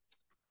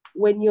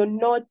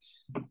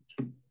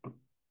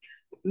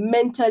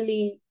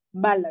mentally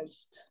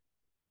balanced.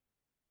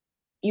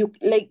 You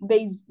like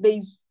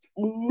there's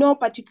no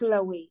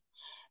particular way.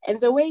 And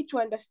the way to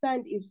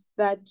understand is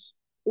that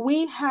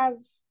we have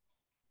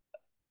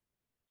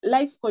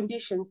life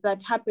conditions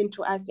that happen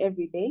to us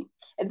every day.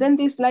 And then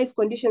these life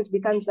conditions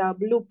becomes our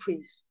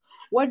blueprint.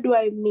 What do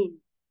I mean?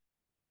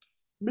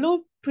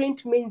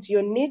 Blueprint means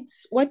your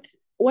needs. What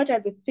are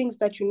the things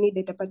that you need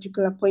at a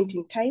particular point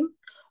in time?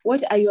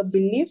 What are your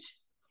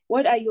beliefs?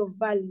 What are your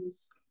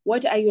values?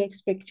 What are your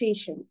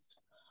expectations?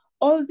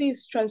 All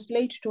these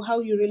translate to how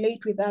you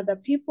relate with other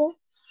people,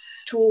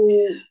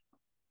 to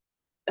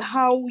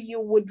how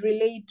you would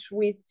relate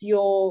with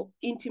your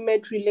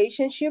intimate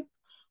relationship,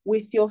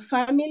 with your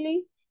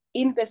family,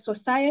 in the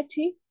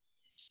society.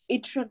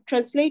 It should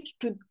translate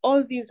to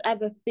all these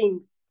other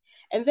things.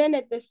 And then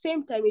at the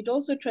same time, it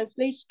also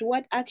translates to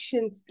what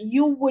actions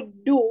you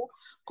would do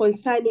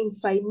concerning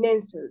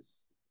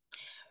finances.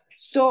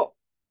 So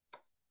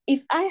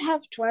if I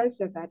have to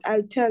answer that,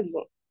 I'll tell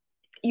you,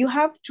 you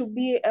have to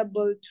be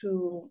able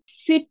to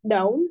sit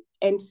down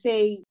and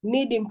say,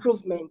 need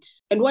improvement.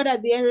 And what are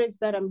the areas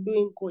that I'm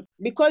doing good?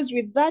 Because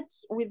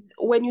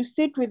when you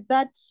sit with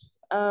that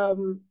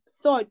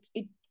thought,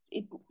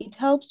 it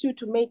helps you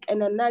to make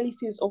an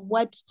analysis of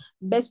what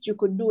best you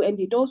could do. And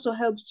it also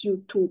helps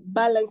you to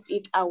balance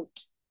it out.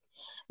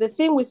 The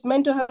thing with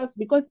mental health,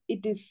 because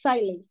it is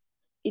silenced,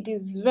 it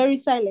is very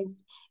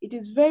silenced, it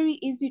is very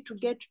easy to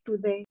get to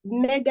the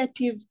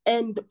negative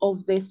end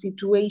of the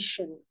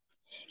situation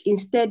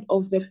instead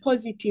of the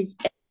positive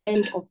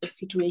end of the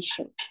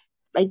situation.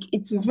 Like,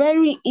 it's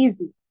very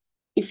easy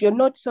if you're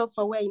not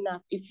self-aware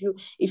enough, if you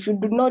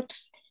do not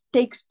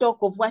take stock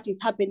of what is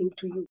happening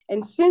to you.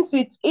 And since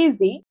it's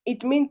easy,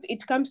 it means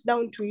it comes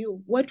down to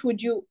you. What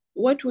would you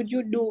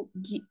do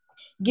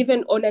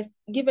given on a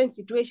given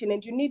situation?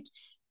 And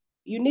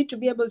you need to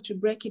be able to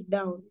break it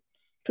down.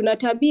 Tuna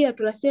tabia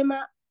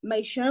tunasema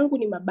maisha yangu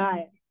ni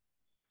mabaya,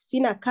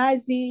 sina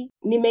kazi,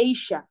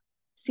 nimeisha,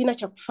 sina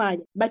cha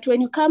kufanya. But when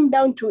you come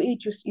down to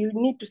it, you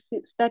need to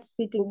start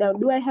sitting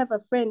down. Do I have a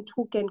friend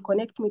who can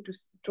connect me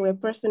to a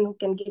person who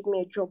can give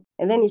me a job?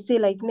 And then you say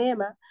like,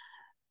 Neema,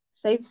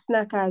 sasa hivi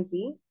sina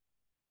kazi,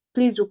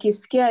 please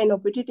ukisikia an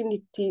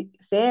opportunity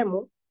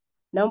sehemu,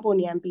 naomba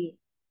uniambie.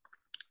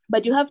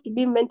 But you have to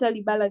be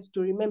mentally balanced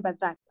to remember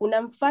that.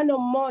 Kuna mfano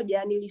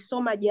mmoja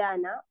nilisoma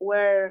jana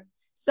where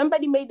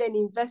somebody made an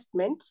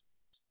investment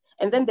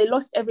and then they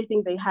lost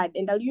everything they had.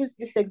 And I'll use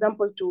this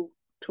example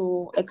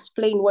to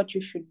explain what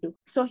you should do.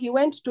 So he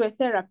went to a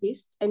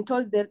therapist and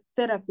told the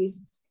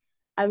therapist,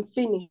 I'm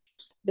finished.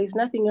 There's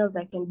nothing else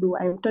I can do.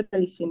 I'm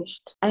totally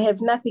finished. I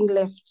have nothing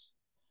left.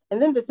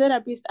 And then the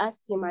therapist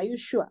asked him, are you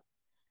sure?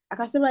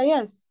 Akasema,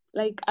 yes,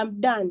 like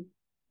I'm done.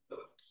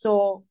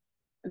 So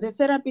the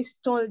therapist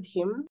told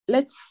him,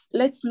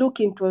 let's look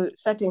into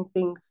certain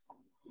things.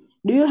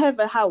 Do you have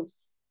a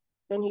house?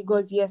 Then he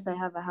goes, yes, I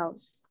have a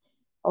house.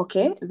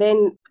 Okay,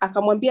 then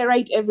akamwambia,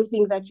 write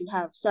everything that you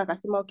have. So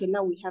akasema, okay,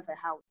 now we have a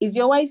house. Is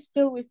your wife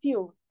still with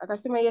you?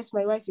 Akasema, yes,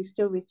 my wife is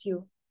still with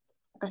you.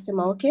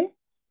 Akasema, okay,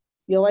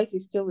 your wife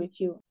is still with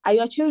you. Are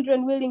your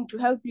children willing to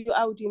help you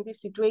out in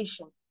this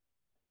situation?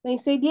 They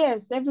said,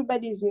 yes,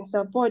 everybody is in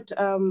support.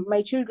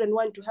 My children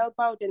want to help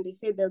out and they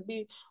say they'll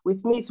be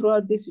with me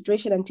throughout this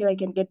situation until I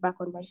can get back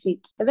on my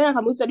feet. And then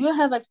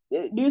akamuuliza,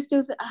 do you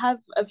still have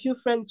a few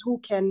friends who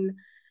can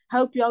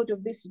help you out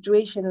of this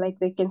situation? Like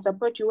they can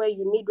support you where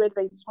you need,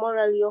 whether it's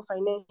morally or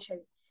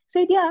financially.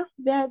 Said, yeah,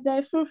 there are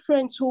a few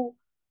friends who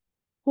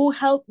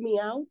helped me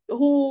out,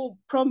 who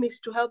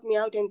promised to help me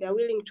out, and they're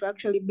willing to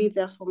actually be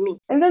there for me.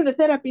 And then the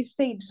therapist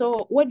said,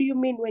 so what do you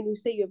mean when you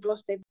say you've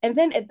lost it? And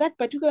then at that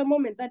particular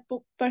moment, that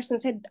person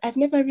said, I've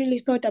never really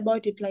thought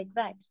about it like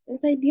that. And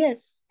said,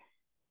 yes,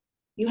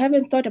 you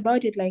haven't thought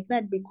about it like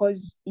that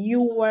because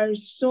you were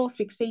so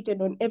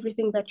fixated on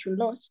everything that you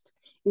lost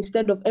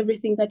instead of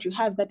everything that you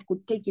have that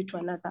could take you to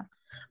another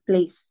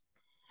place.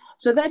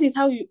 So that is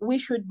how we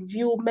should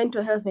view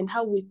mental health and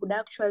how we could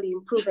actually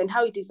improve and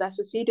how it is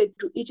associated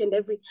to each and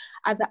every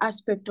other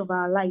aspect of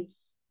our life.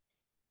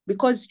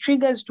 Because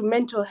triggers to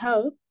mental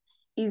health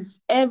is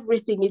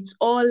everything, it's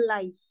all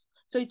life.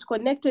 So it's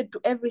connected to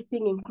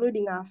everything,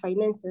 including our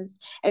finances.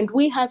 And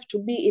we have to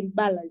be in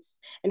balance.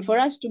 And for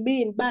us to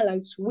be in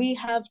balance, we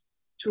have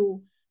to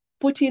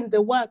put in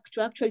the work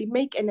to actually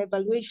make an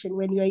evaluation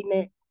when you're in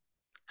a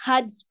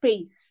hard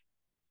space.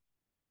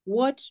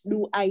 What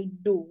do I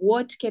do?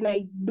 What can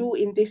I do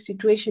in this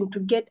situation to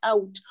get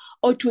out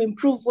or to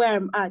improve where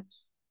I'm at?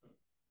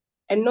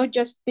 And not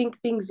just think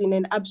things in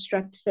an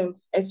abstract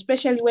sense,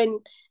 especially when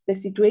the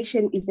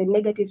situation is a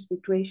negative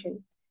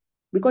situation.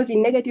 Because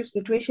in negative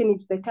situation,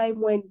 it's the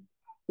time when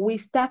we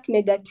stack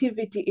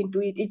negativity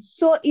into it. It's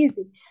so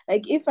easy.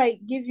 Like if I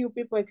give you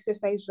people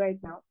exercise right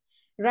now,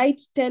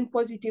 write 10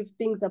 positive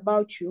things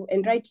about you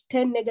and write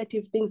 10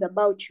 negative things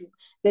about you.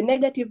 The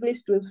negative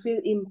list will fill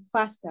in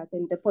faster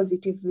than the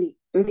positive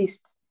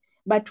list.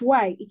 But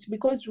why? It's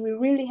because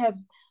we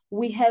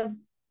have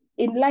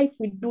in life,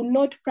 we do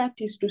not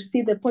practice to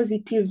see the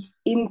positives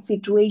in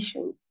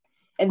situations.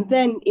 And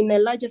then in a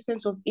larger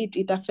sense of it,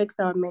 it affects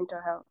our mental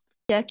health.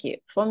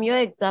 Jackie, from your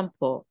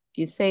example,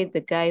 you say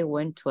the guy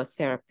went to a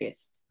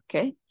therapist,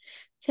 okay?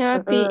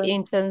 Therapy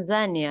in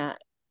Tanzania,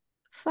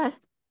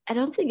 first, I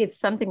don't think it's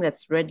something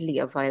that's readily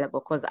available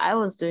because I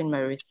was doing my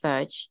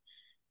research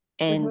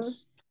and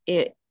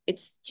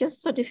it's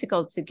just so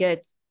difficult to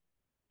get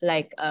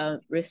like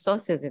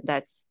resources in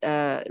that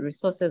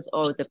resources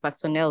or the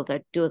personnel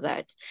that do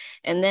that.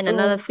 And then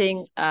another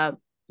thing,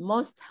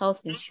 most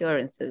health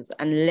insurances,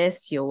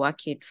 unless you're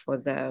working for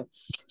the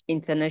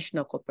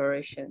international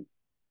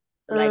corporations,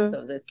 likes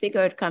of the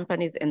cigarette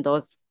companies and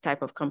those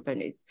type of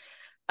companies,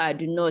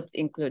 do not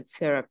include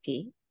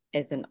therapy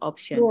as an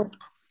option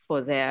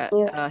for their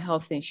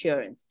health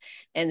insurance.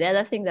 And the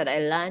other thing that I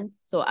learned,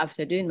 so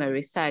after doing my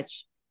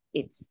research,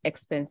 it's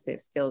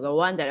expensive still. The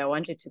one that I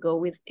wanted to go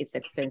with is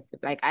expensive.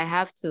 Like I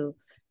have to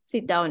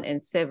sit down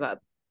and save up.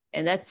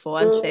 And that's for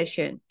one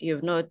session.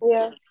 You've not,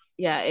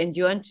 and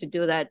you want to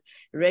do that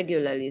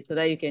regularly so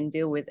that you can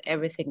deal with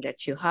everything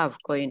that you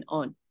have going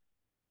on.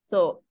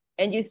 So,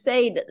 and you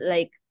said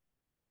like,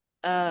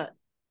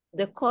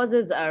 the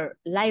causes are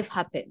life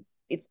happens.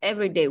 It's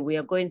every day we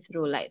are going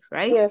through life,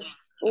 right? Yes.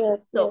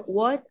 So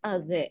what are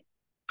the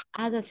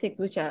other things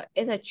which are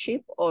either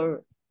cheap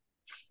or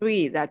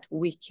free that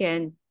we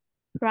can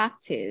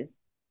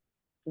practice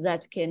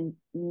that can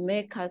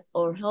make us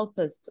or help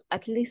us to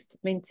at least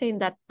maintain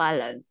that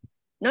balance?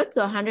 Not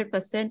to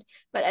 100%,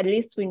 but at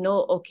least we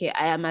know, okay,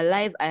 I am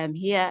alive, I am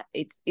here,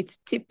 it's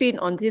tipping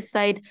on this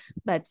side,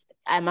 but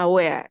I'm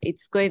aware.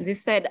 It's going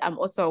this side, I'm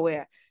also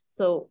aware.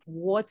 So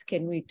what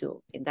can we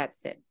do in that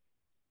sense?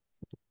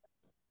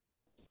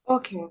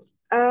 Okay.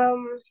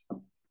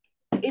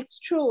 It's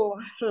true.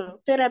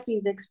 Therapy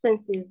is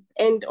expensive.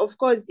 And of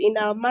course, in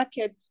our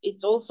market,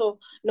 it's also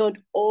not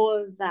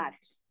all that.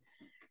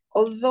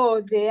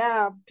 Although there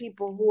are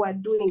people who are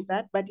doing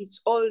that, but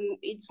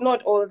it's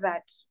not all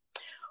that.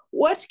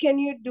 What can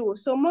you do?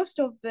 So most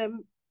of the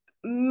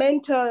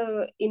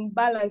mental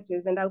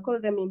imbalances, and I'll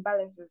call them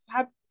imbalances,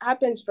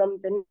 happens from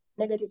the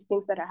negative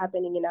things that are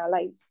happening in our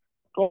lives.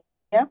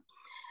 Yeah.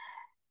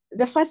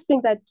 The first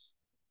thing that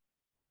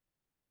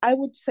I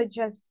would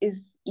suggest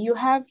is you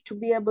have to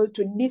be able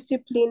to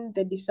discipline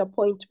the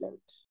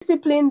disappointment.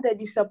 Discipline the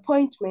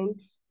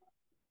disappointment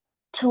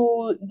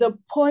to the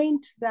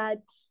point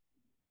that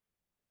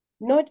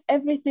not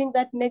everything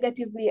that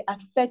negatively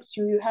affects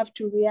you, you have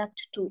to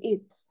react to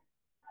it.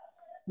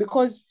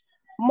 Because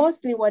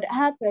mostly what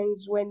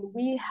happens when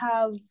we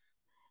have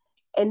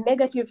a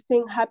negative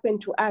thing happen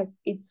to us,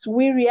 it's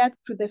we react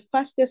to the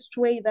fastest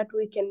way that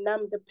we can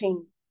numb the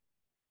pain.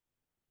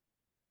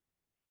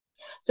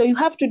 So you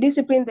have to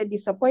discipline the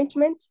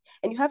disappointment,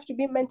 and you have to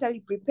be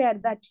mentally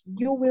prepared that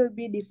you will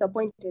be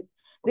disappointed.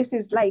 This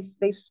is life.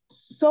 There's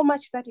so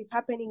much that is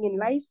happening in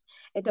life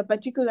at a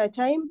particular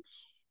time,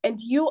 and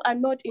you are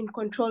not in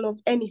control of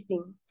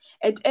anything.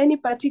 At any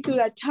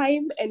particular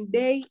time and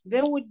day,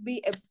 there would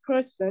be a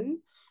person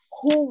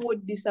who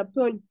would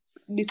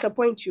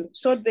disappoint you.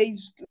 So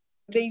there's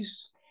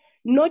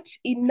not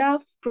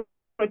enough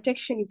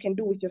protection you can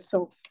do with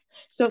yourself.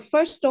 So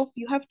first off,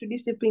 you have to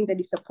discipline the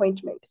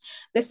disappointment.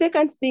 The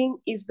second thing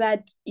is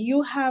that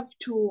you have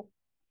to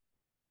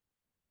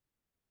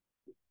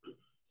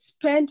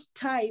spend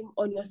time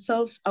on your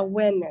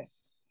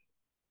self-awareness.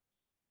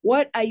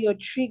 What are your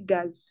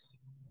triggers?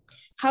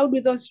 How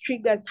do those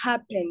triggers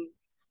happen?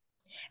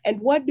 And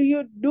what do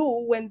you do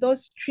when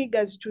those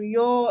triggers to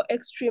your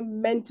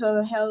extreme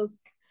mental health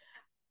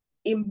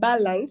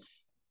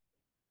imbalance,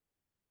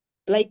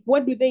 like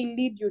what do they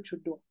lead you to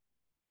do?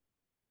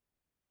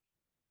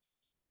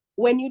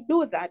 When you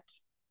do that,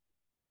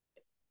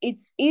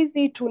 it's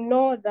easy to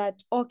know that,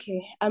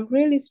 okay, I'm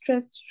really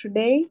stressed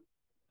today,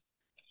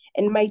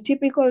 and my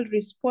typical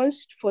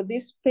response for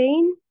this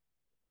pain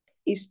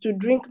is to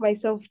drink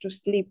myself to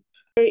sleep.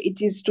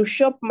 It is to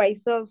shop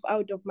myself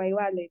out of my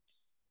wallet.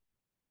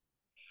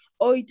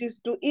 Or it is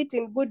to eat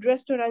in good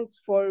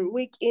restaurants for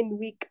week in,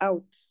 week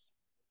out.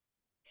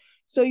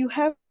 So you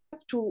have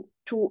to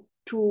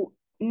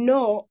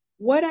know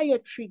what are your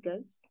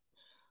triggers,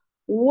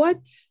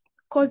 what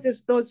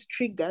causes those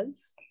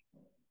triggers.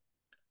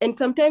 And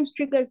sometimes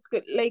triggers,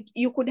 like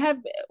you could have,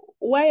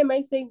 why am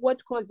I saying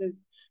what causes?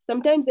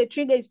 Sometimes a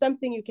trigger is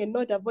something you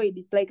cannot avoid.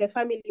 It's like a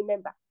family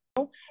member.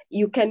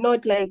 you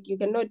cannot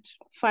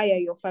fire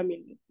your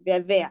family.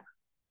 They're there.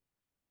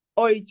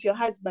 Or it's your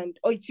husband,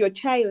 or it's your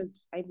child.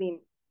 I mean,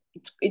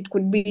 it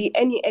could be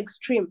any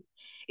extreme.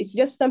 It's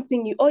just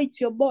something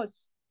it's your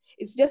boss.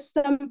 It's just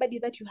somebody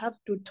that you have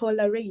to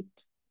tolerate.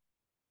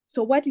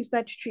 So what is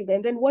that trigger?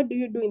 And then what do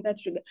you do in that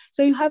trigger?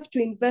 So you have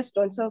to invest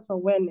on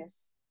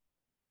self-awareness.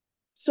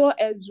 So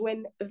as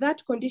when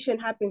that condition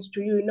happens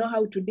to you, you know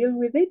how to deal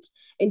with it,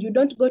 and you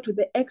don't go to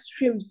the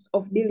extremes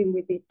of dealing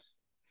with it.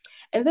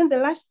 And then the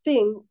last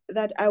thing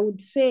that I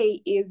would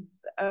say is,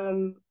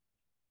 and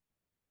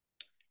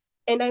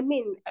I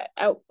mean,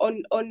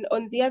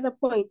 on the other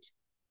point,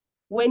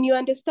 when you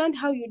understand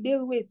how you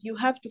deal with, you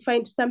have to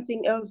find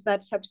something else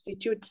that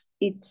substitutes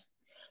it.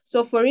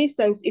 So for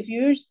instance, if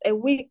you use a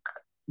week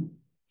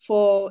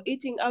for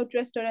eating out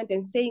restaurant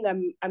and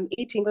saying I'm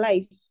eating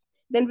life,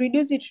 then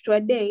reduce it to a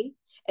day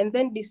and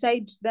then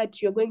decide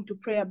that you're going to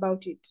pray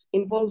about it.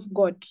 Involve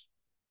God.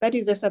 That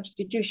is a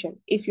substitution.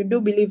 If you do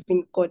believe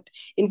in God,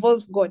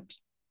 involve God.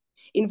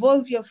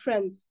 Involve your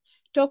friends.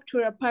 Talk to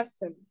a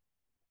person.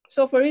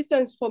 So for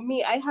instance, for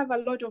me, I have a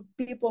lot of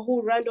people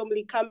who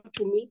randomly come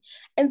to me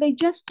and they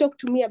just talk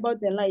to me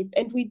about their life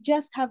and we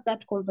just have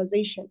that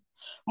conversation.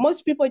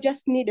 Most people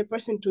just need a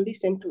person to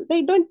listen to.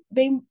 They don't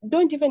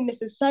even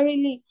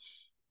necessarily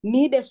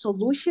need a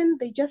solution.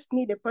 They just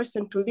need a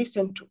person to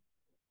listen to.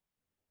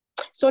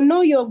 So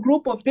know your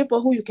group of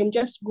people who you can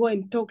just go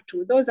and talk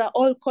to. Those are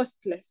all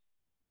costless.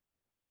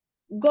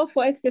 Go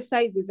for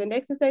exercises, and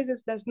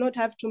exercises does not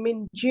have to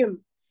mean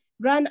gym.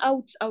 Run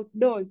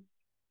outdoors.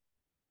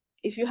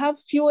 If you have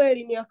fuel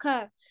in your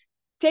car,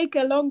 take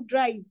a long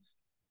drive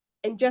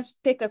and just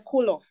take a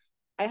cool off.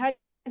 I had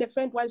a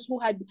friend once who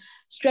had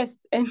stress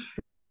and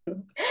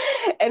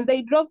and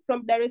they drove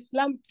from Dar es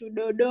Salaam to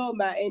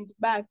Dodoma and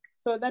back.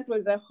 So that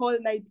was a whole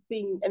night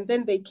thing. And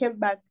then they came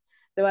back.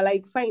 They were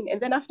like, fine. And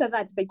then after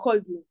that, they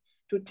called me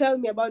to tell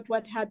me about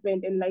what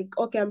happened. And like,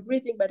 okay, I'm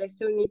breathing, but I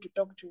still need to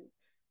talk to you.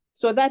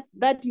 So that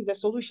is a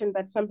solution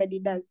that somebody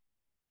does.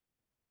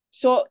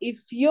 So if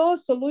your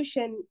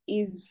solution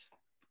is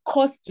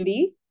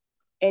costly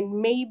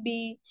and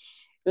maybe,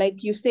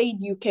 like you said,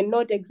 you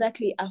cannot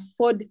exactly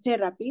afford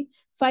therapy,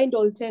 find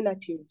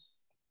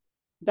alternatives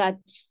that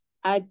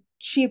are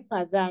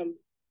cheaper than.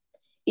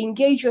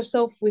 Engage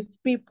yourself with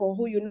people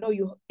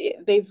who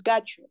they've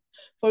got you.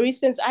 For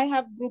instance, I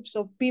have groups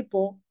of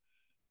people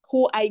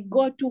who I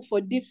go to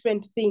for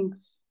different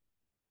things,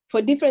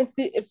 for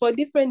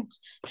different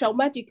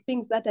traumatic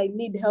things that I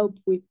need help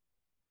with.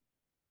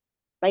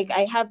 Like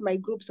I have my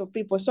groups of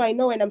people, so I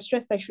know when I'm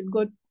stressed, I should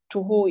go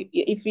to who.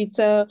 If it's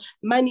a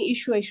money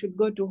issue, I should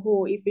go to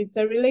who. If it's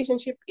a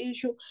relationship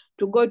issue,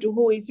 to go to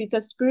who. If it's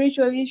a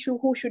spiritual issue,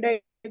 who should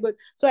I go?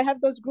 So I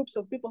have those groups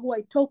of people who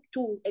I talk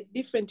to at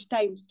different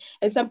times.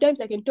 And sometimes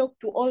I can talk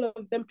to all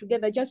of them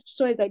together just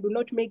so as I do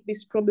not make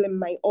this problem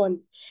my own.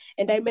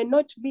 And I may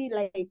not be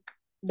like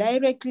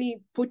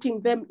directly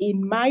putting them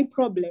in my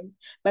problem,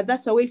 but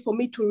that's a way for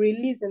me to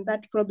release and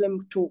that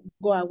problem to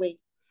go away.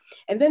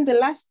 And then the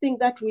last thing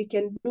that we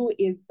can do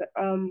is,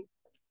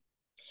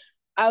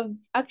 I've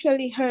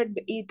actually heard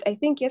it, I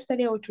think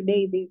yesterday or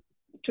today,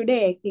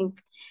 I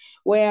think,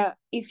 where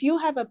if you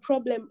have a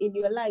problem in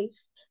your life,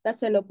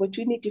 that's an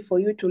opportunity for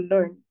you to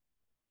learn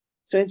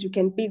so as you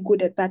can be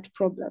good at that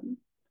problem.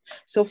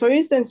 So for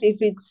instance,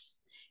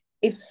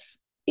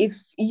 if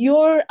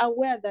you're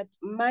aware that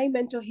my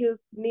mental health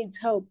needs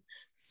help,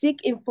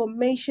 seek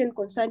information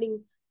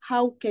concerning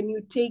how can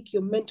you take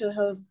your mental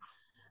health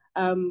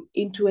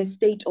into a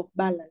state of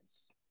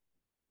balance.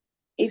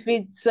 If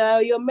it's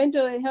your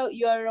mental health,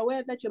 you are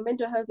aware that your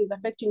mental health is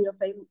affecting your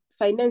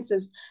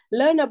finances,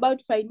 learn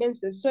about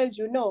finances. So as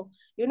you know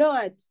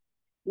what,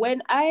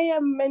 when I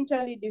am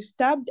mentally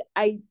disturbed,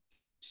 I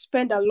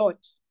spend a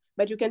lot.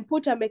 But you can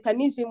put a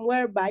mechanism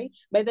whereby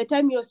by the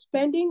time you're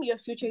spending, your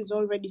future is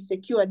already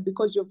secured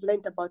because you've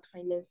learned about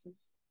finances.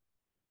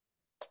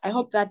 I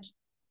hope that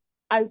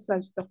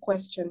answers the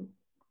question.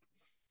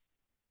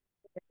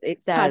 Yes,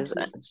 it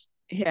does.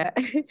 Yeah,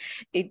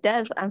 it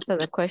does answer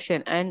the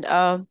question. And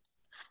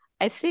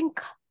I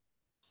think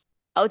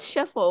I would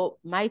share for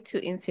my two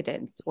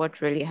incidents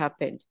what really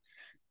happened.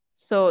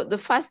 So the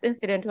first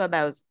incident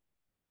whereby I was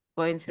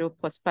going through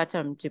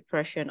postpartum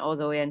depression all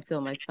the way until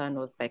my son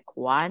was like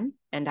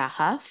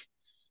 1.5.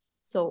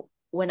 So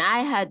when I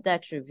had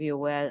that review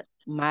where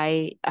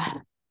my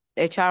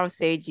HR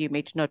said you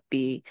may not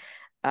be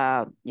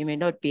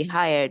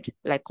hired,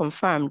 like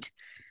confirmed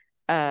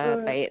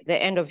by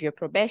the end of your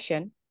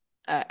probation.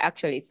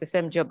 Actually, it's the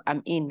same job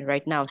I'm in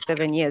right now,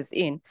 7 years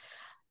in.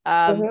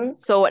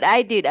 So what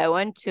I did, I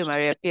went to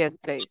Maria Pierre's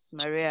place,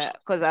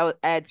 because I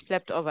had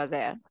slept over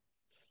there.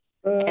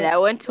 And I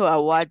went to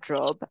a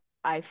wardrobe.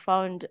 I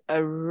found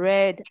a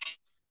red,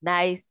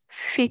 nice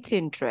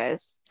fitting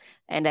dress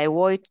and I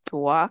wore it to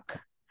work.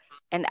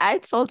 And I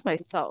told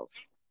myself,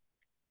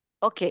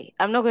 okay,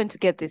 I'm not going to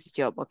get this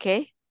job,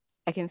 okay?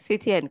 I can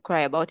sit here and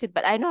cry about it,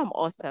 but I know I'm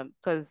awesome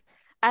because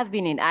I've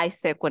been in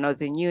ISEC when I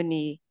was in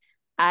uni.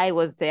 I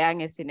was the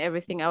youngest in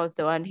everything. I was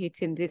the one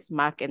hitting this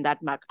mark and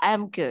that mark. I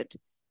am good.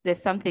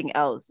 there's something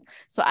else.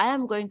 So I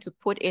am going to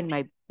put in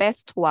my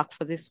best work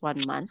for this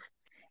 1 month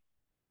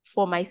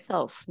for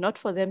myself, not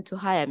for them to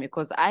hire me,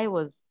 because I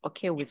was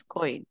okay with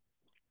going.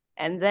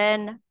 And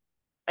then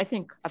I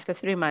think after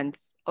 3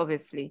 months,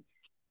 obviously,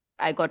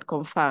 I got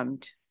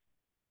confirmed.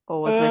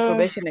 Or was my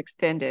probation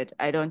extended?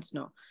 I don't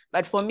know.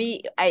 But for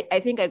me, I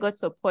think I got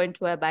to a point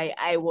whereby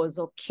I was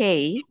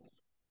okay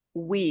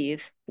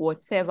with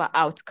whatever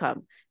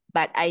outcome.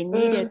 But I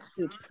needed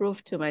to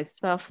prove to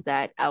myself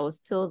that I was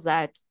still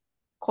that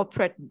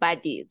corporate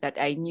buddy that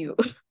I knew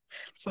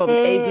from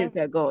ages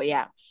ago.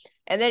 Yeah.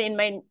 And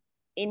then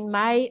in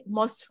my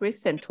most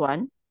recent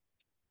one,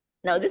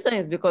 now this one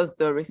is because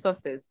the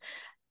resources,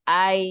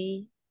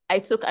 I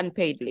took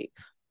unpaid leave,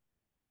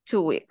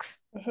 2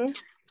 weeks.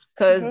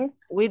 Because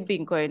we'd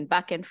been going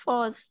back and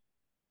forth.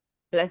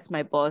 Bless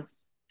my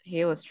boss.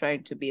 He was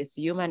trying to be as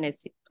human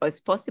as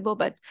possible,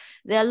 but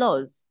there are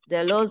laws.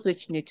 There are laws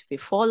which need to be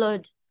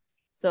followed.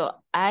 So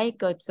I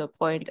got to a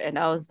point and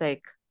I was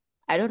like,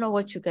 I don't know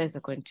what you guys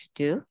are going to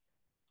do,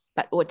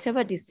 but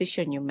whatever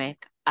decision you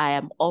make, I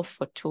am off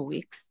for 2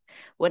 weeks.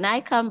 When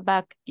I come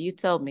back, you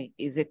tell me,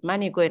 is it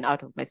money going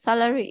out of my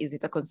salary? Is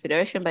it a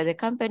consideration by the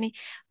company?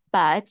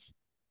 But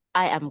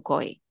I am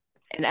going.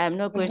 And I'm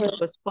not going to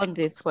postpone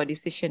this for a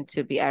decision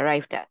to be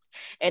arrived at.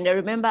 And I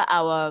remember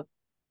our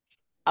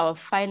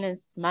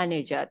finance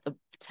manager at the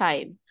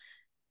time,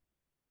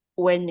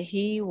 when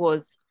he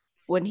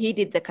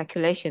did the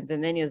calculations,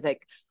 and then he was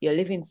like, you're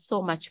leaving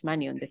so much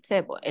money on the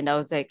table. And I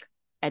was like,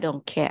 I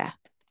don't care.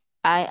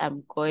 I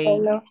am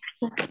going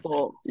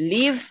for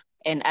leave,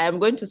 and I am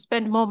going to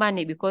spend more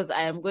money because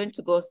I am going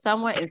to go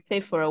somewhere and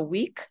stay for a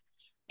week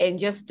and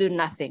just do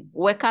nothing.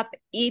 Wake up,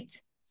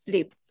 eat,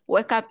 sleep.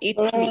 Wake up, eat,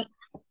 sleep.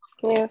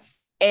 Yes.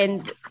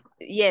 And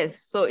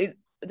yes, so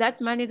that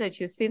money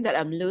that you're seeing that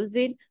I'm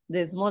losing,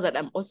 there's more that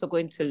I'm also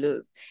going to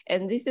lose.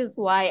 And this is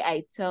why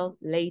I tell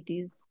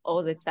ladies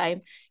all the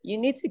time, you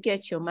need to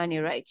get your money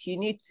right. You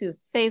need to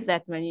save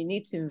that money. You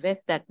need to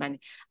invest that money.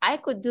 I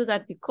could do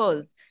that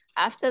because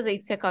after they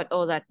take out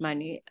all that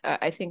money,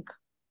 I think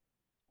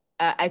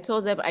I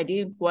told them I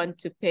didn't want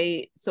to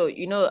pay. So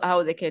you know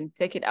how they can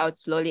take it out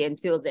slowly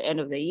until the end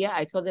of the year?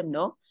 I told them,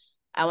 no,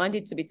 I want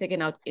it to be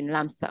taken out in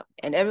lump sum.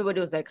 And everybody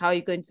was like, how are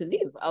you going to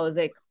live? I was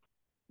like,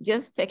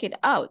 just take it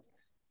out.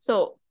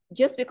 So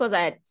just because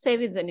I had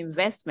savings and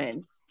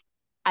investments,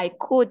 I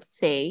could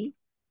say,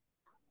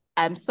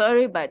 I'm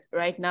sorry, but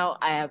right now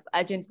I have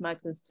urgent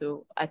matters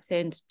to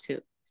attend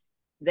to.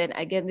 Then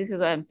again, this is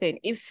what I'm saying.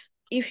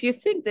 If you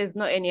think there's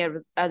not any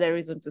other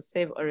reason to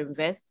save or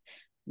invest,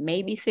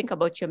 maybe think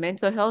about your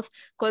mental health,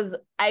 because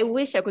I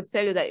wish I could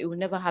tell you that it will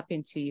never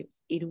happen to you.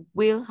 It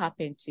will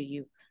happen to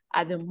you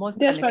at the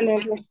most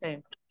unexpected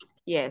time.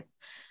 Yes.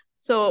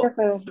 So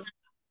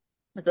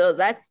So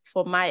that's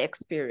for my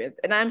experience.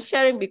 And I'm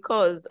sharing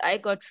because I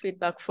got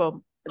feedback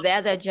from the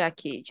other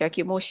Jackie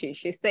Moshi.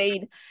 She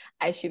said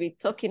I should be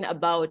talking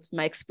about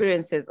my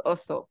experiences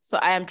also. So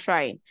I am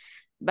trying.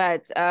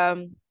 But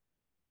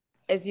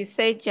as you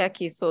said,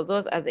 Jackie, so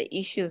those are the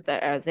issues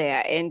that are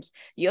there. And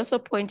you also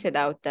pointed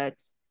out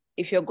that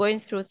if you're going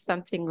through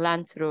something,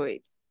 learn through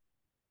it.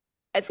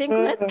 I think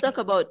let's talk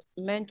about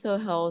mental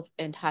health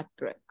and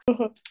heartbreaks.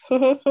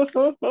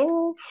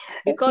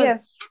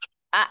 Because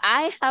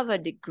I have a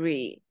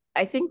degree.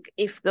 I think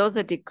if there's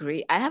a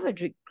degree, I have a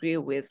degree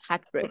with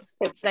heartbreaks.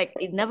 It's like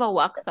it never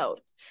works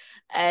out.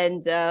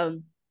 And I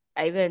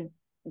even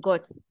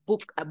got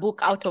a book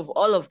out of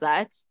all of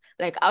that,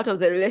 like out of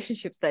the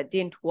relationships that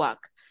didn't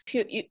work.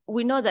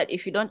 We know that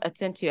if you don't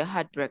attend to your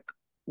heartbreak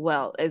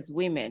well as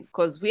women,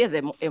 because we are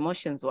the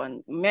emotions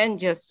one, men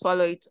just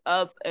swallow it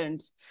up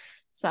and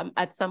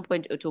at some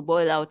point it will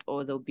boil out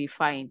or they'll be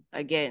fine.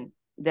 Again,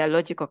 they're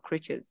logical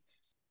creatures.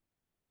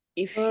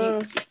 If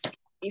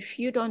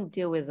you don't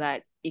deal with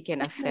that, it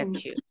can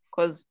affect you,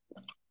 because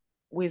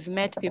we've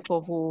met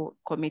people who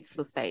commit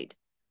suicide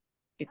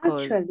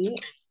because actually,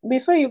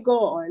 before you go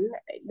on,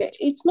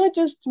 it's not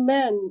just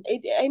men.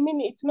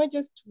 It's not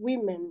just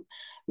women.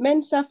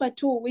 Men suffer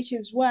too, which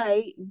is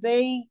why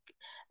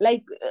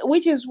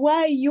which is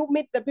why you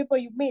meet the people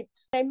you meet.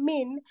 I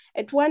mean,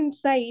 at one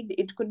side,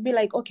 it could be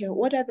like, okay,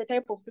 what are the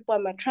type of people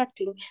I'm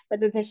attracting?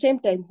 But at the same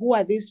time, who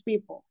are these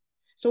people?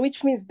 So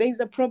which means there's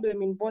a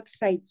problem in both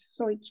sides.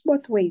 So it's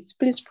both ways.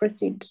 Please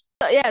proceed.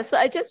 So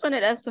I just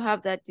wanted us to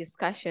have that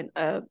discussion.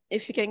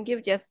 If you can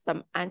give just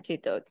some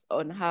antidotes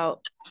on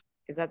how,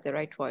 is that the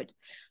right word?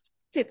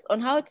 Tips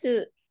on how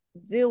to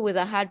deal with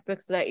a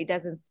heartbreak so that it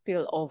doesn't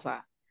spill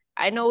over.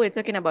 I know we're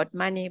talking about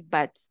money,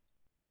 but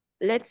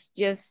this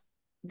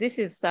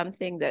is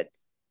something that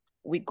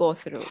we go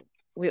through.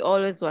 We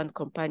always want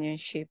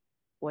companionship.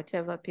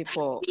 Whatever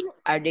people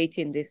are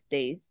dating these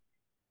days,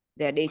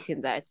 they're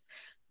dating that.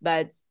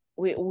 But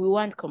we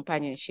want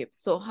companionship.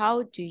 So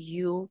how do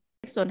you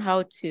tips on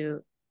how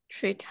to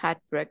treat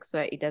heartbreak so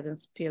that it doesn't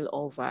spill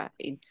over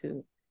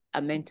into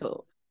a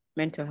mental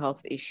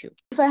health issue?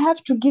 If I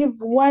have to give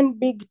one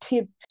big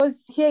tip,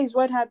 because here is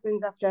what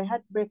happens after a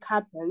heartbreak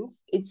happens,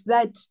 it's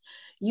that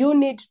you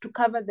need to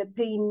cover the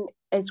pain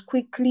as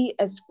quickly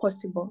as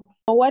possible.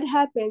 But what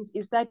happens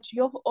is that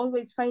you're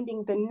always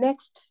finding the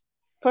next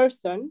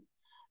person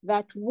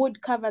that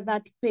would cover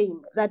that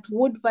pain, that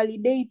would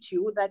validate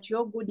you, that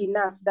you're good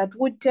enough, that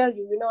would tell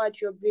you, you know what,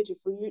 you're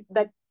beautiful,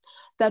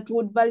 that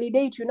would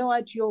validate, you know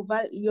what,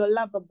 you're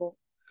lovable.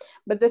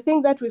 But the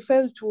thing that we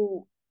fail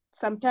to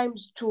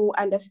sometimes to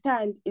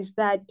understand is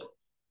that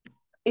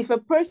if a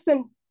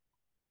person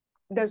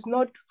does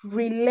not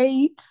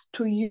relate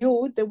to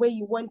you the way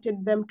you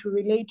wanted them to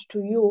relate to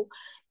you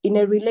in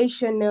a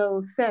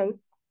relational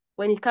sense,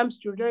 when it comes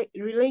to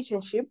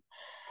relationship,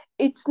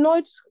 it's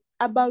not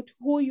about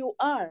who you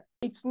are.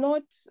 It's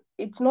not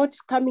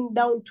coming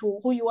down to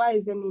who you are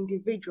as an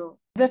individual.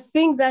 The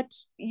thing that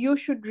you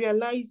should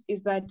realize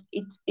is that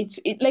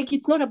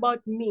it's not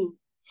about me.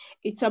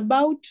 It's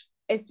about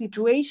a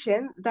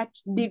situation that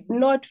did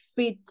not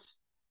fit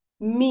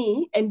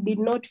me and did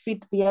not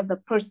fit the other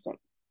person.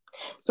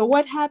 So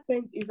what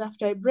happens is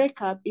after a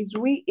breakup is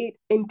we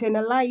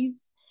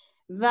internalize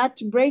that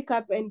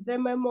breakup and the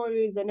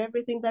memories and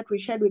everything that we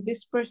shared with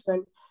this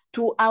person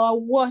to our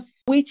worth,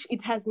 which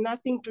it has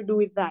nothing to do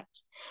with that.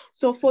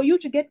 So for you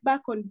to get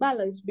back on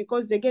balance,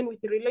 because again,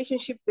 with the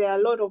relationship, there are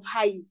a lot of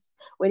highs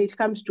when it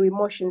comes to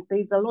emotions.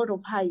 There's a lot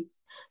of highs.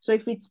 So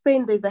if it's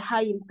pain, there's a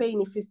high in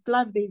pain. If it's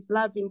love, there's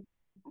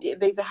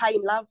a high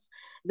in love.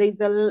 There's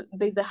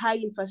a high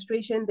in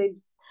frustration.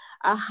 There's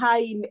a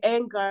high in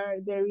anger.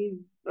 There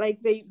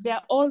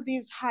are all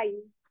these highs,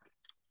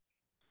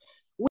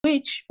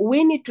 which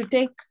we need to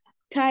take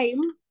time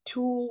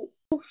to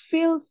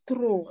feel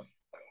through.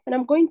 And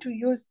I'm going to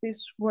use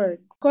this word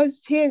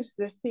because here's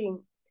the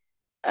thing.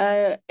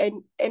 And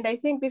I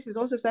think this is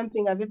also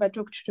something I've ever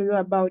talked to you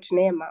about,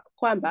 Neema,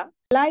 kwamba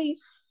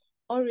life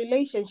or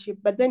relationship,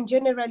 but then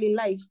generally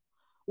life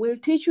will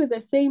teach you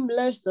the same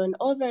lesson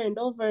over and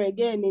over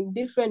again in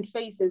different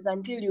phases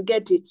until you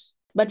get it.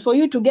 But for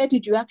you to get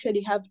it, you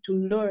actually have to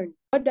learn.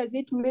 What does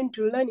it mean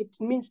to learn? It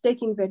means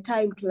taking the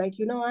time to, like,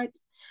 you know what?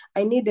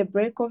 I need a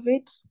break of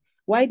it.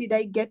 Why did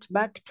I get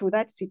back to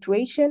that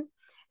situation?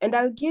 And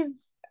I'll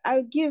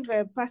give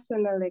a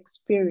personal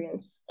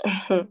experience.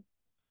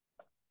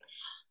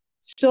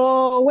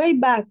 So way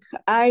back,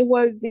 I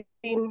was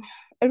in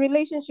a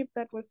relationship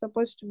that was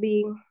supposed to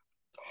be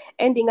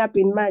ending up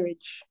in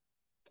marriage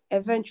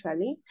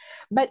eventually,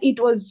 but it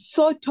was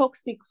so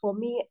toxic for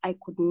me, I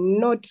could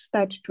not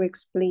start to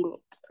explain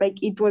it.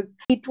 Like it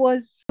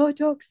was so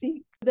toxic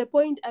to the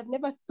point I've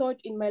never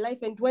thought in my life.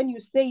 And when you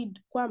said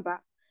kwamba,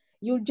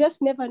 you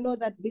just never know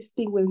that this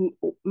thing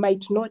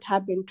might not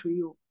happen to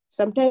you.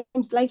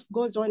 Sometimes life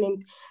goes on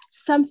and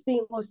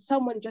something or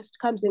someone just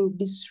comes and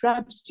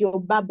disrupts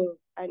your bubble,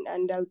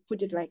 and I'll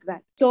put it like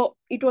that. So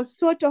it was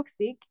so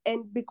toxic,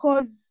 and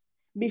because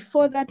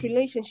before that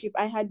relationship,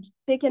 I had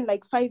taken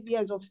like 5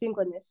 years of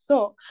singleness.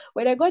 So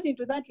when I got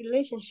into that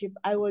relationship,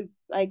 I was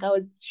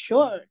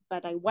sure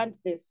that I want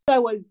this. So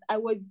I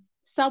was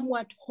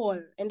somewhat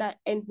whole, and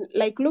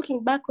like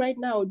looking back right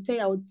now, I would say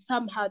I would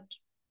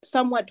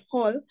somewhat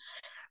whole,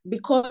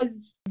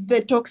 because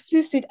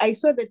I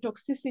saw the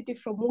toxicity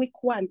from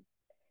week one,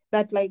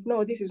 that like,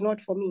 no, this is not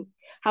for me.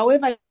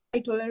 However, I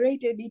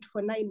tolerated it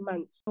for 9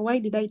 months. Why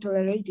did I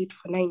tolerate it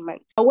for 9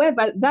 months?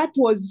 However, that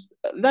was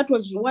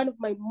one of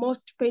my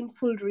most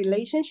painful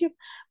relationships,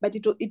 but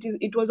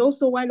it was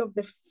also one of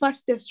the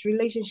fastest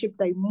relationships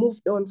I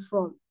moved on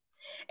from.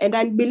 And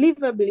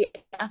unbelievably,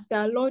 after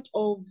a lot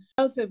of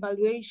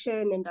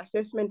self-evaluation and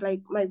assessment,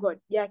 like, my God,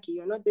 Yaki,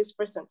 you're not this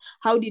person.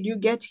 How did you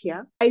get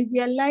here? I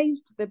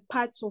realized the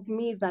parts of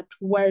me that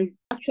were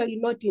actually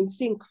not in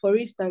sync. For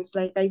instance,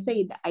 like I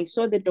said, I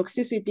saw the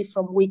toxicity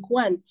from week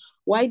one.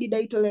 Why did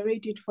I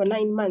tolerate it for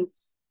 9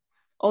 months?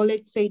 Or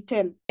let's say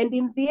 10. And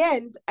in the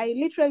end, I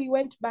literally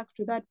went back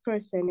to that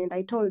person and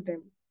I told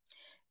them,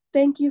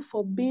 thank you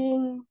for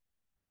being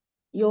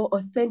your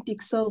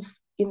authentic self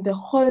in the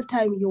whole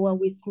time you were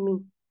with me.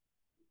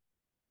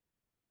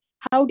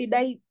 How did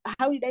I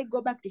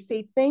go back to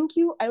say thank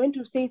you? I went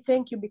to say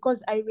thank you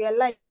because I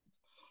realized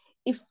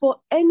if for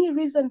any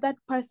reason that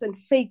person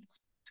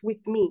faked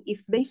with me,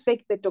 if they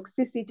faked the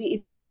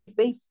toxicity,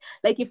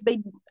 if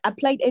they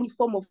applied any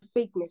form of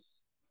fakeness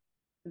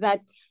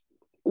that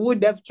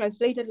would have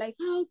translated like,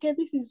 oh, okay,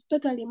 this is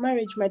totally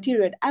marriage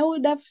material, I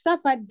would have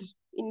suffered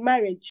in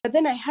marriage. But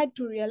then I had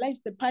to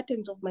realize the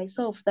patterns of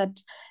myself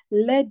that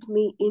led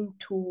me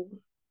into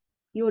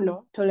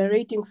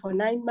tolerating for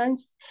 9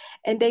 months.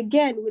 And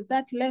again, with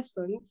that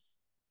lessons,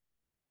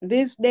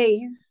 these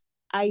days,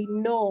 I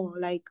know,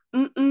 like,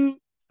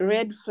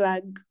 red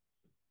flag.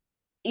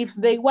 If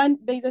they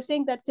want, there's a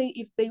saying that say,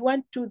 if they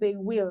want to, they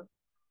will.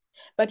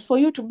 But for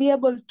you to be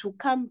able to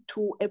come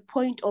to a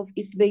point of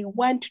if they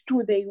want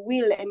to, they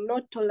will, and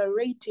not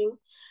tolerating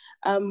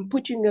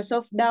putting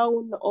yourself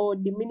down or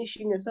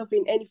diminishing yourself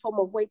in any form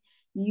of way,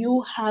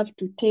 you have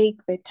to take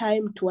the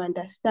time to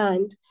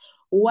understand,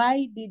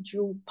 why did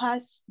you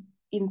pass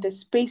in the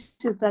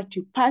spaces that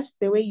you passed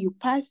the way you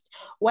passed?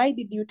 Why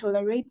did you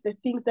tolerate the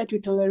things that you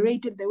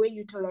tolerated the way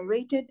you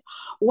tolerated?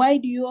 Why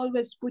do you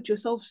always put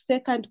yourself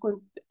second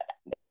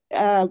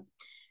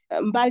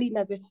mbali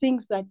na the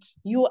things that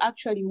you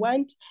actually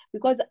want,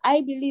 because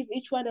I believe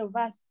each one of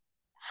us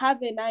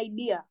have an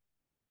idea,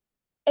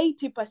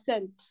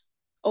 80%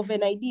 of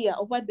an idea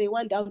of what they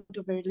want out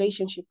of a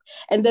relationship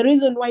and the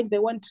reason why they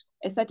want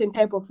a certain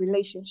type of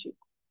relationship.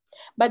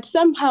 But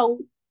somehow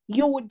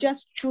you would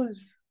just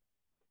choose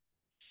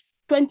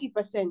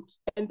 20%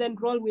 and then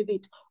roll with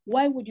it.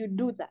 Why would you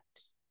do that?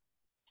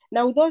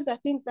 Now, those are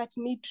things that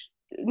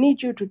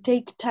need you to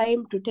take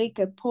time, to take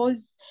a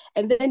pause,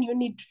 and then you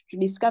need to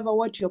discover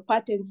what your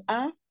patterns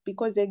are.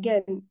 Because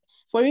again,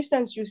 for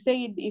instance, you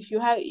said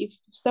if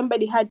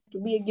somebody had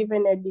to be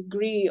given a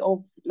degree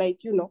of,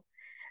 like,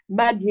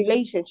 bad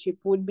relationship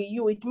would be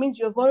you, it means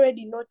you've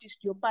already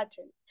noticed your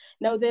pattern.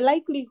 Now, the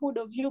likelihood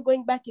of you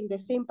going back in the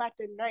same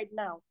pattern right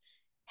now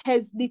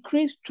has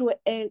decreased to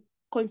a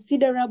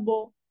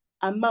considerable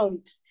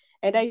amount.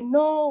 And I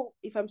know,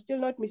 if I'm still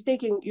not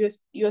mistaken,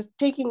 you're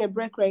taking a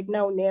break right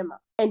now, Neema.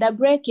 And a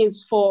break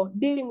is for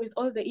dealing with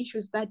all the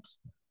issues that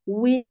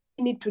we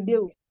need to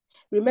deal with.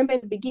 Remember,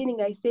 in the beginning,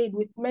 I said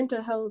with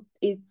mental health,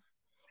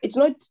 it's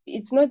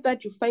not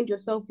that you find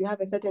yourself, you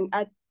have a certain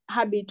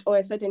habit or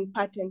a certain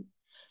pattern.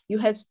 You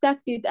have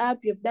stacked it up,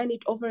 you've done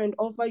it over and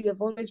over, you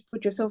have always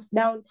put yourself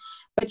down,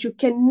 but you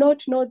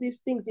cannot know these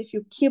things if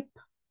you keep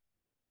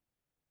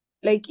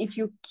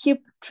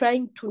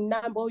trying to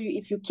numb, or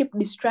if you keep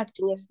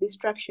distracting. Yes,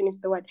 distraction is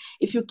the word.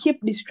 If you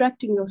keep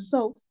distracting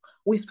yourself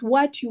with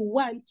what you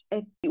want,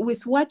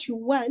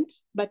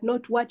 but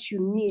not what you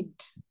need.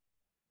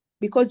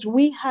 Because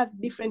we have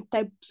different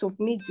types of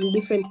needs in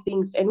different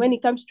things. And when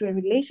it comes to a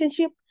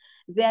relationship,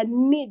 there are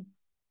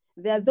needs.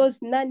 There are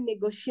those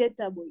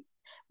non-negotiables.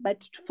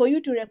 But for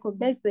you to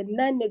recognize the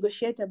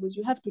non-negotiables,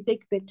 you have to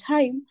take the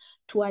time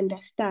to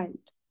understand.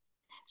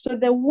 So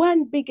the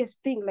one biggest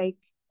thing, like,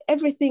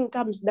 everything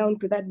comes down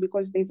to that,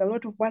 because there's a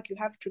lot of work you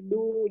have to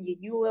do.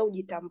 Ujijue,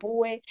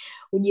 ujitambue,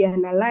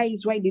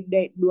 ujianalyze. Why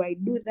do I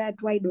do that?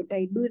 Why don't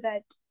I do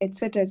that?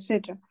 Etc.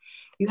 etc.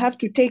 You have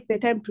to take the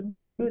time to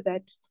do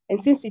that.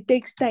 And since it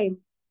takes time,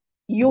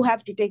 you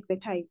have to take the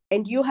time,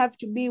 and you have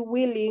to be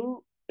willing.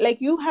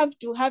 Like, you have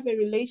to have a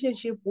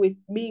relationship with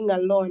being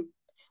alone,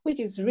 which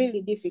is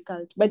really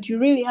difficult, but you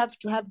really have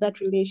to have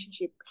that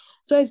relationship.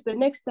 So as the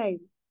next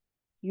time,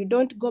 you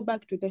don't go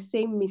back to the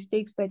same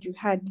mistakes that you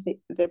had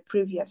the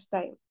previous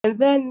time. And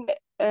then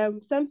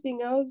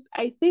something else,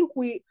 I think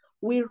we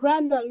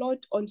run a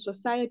lot on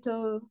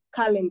societal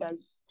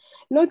calendars,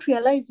 not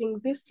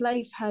realizing this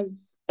life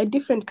has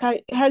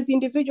has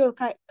individual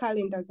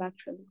calendars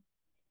actually.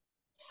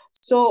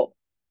 So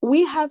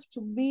we have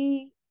to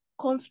be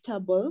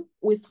comfortable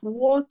with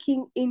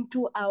walking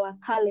into our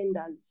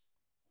calendars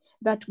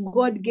that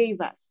God gave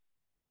us.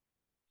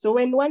 So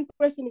when one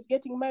person is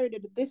getting married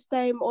at this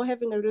time, or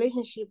having a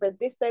relationship at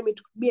this time, it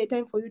could be a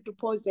time for you to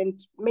pause and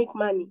make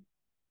money.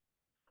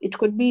 It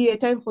could be a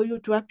time for you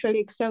to actually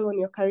excel on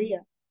your career.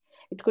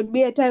 It could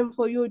be a time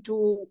for you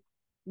to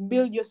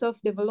build your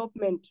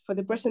self-development for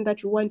the person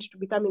that you want to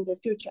become in the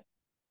future.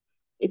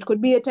 It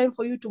could be a time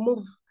for you to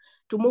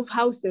move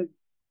houses,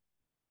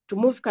 to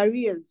move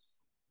careers.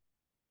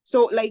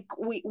 So, like,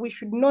 we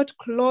should not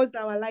close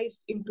our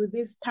lives into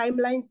these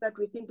timelines that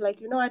we think, like,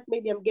 you know what,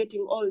 maybe I'm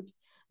getting old.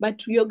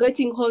 But you're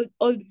getting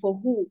old for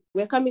who?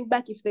 We're coming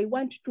back. If they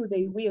want to,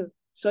 they will.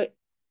 So,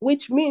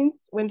 which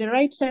means when the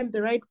right time,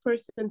 the right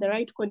person, the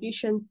right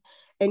conditions,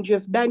 and you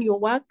have done your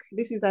work,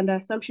 this is under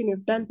assumption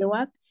you've done the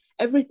work,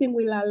 everything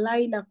will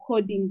align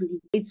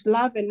accordingly. It's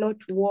love and not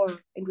war.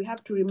 And we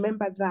have to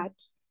remember that,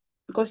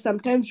 because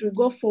sometimes we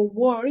go for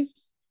wars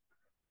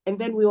and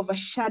then we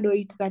overshadow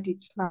it that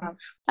it's love.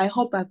 I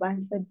hope I've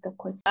answered the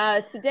question.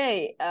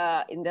 Today,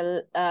 I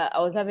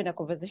was having a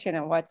conversation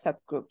in a WhatsApp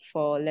group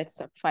for Let's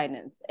Talk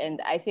Finance, and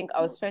I think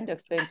I was trying to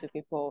explain to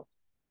people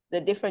the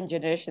different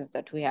generations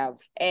that we have: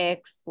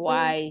 X,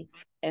 Y,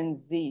 and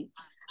Z,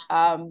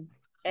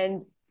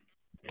 and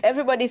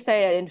everybody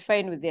started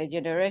identifying with their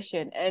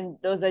generation, and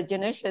those are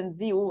Generation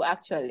Z who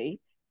actually.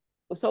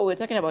 So we're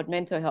talking about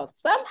mental health.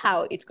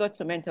 Somehow it got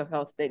to mental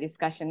health, the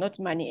discussion, not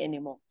money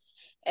anymore,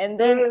 and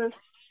then.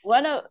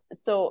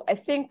 So I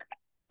think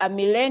a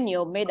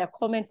millennial made a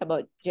comment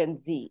about Gen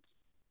Z.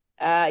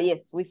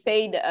 Yes, we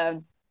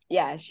said,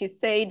 she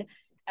said,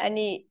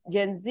 ani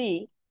Gen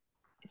Z,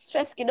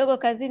 stress kidogo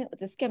kazini,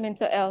 utasikia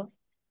mental health.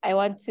 I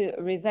want to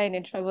resign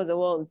and travel the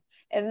world.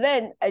 And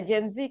then a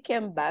Gen Z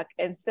came back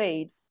and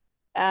said,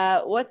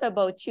 what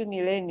about you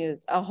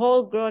millennials? A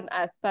whole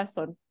grown-ass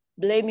person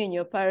blaming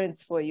your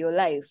parents for your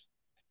life.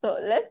 So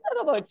let's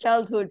talk about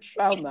childhood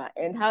trauma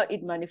and how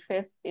it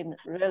manifests in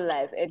real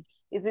life. And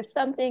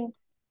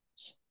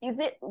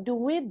do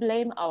we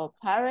blame our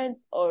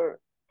parents, or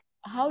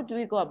how do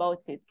we go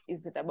about it?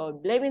 Is it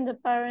about blaming the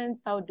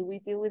parents? How do we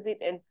deal with it?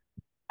 And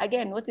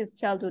again, what is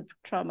childhood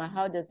trauma?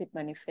 How does it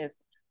manifest?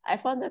 I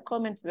found the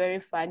comment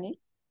very funny,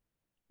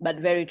 but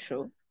very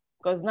true.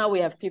 Because now we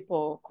have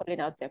people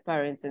calling out their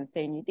parents and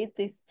saying, you did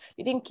this,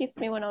 you didn't kiss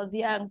me when I was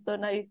young, so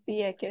now you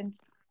see I can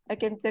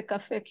take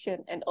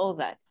affection and all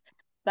that.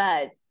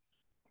 But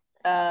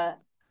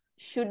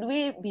should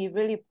we be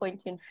really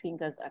pointing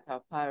fingers at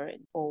our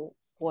parents for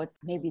what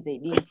maybe they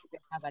didn't even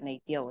have an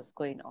idea was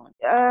going on?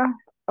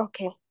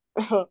 Okay.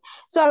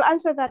 So I'll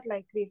answer that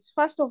like this.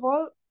 First of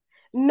all,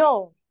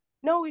 no,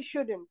 we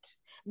shouldn't,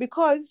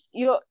 because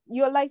your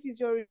life is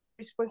your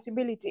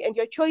responsibility, and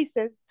your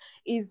choices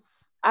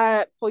is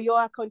for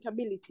your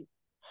accountability.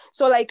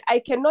 So like, I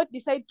cannot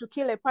decide to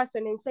kill a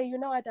person and say, you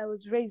know what, I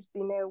was raised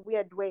in a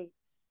weird way.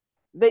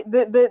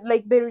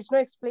 Like, there is no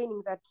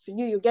explaining that to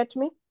you. You get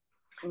me?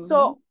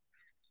 Mm-hmm.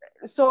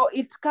 So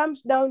it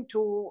comes down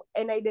to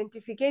an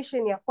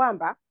identification ya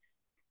kwamba,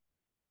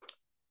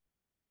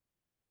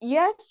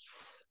 yes,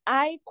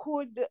 I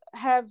could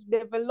have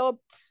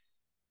developed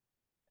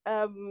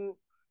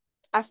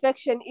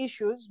affection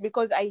issues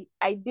because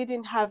I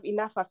didn't have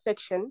enough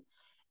affection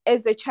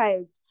as a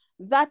child.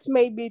 That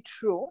may be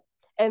true.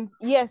 And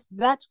yes,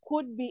 that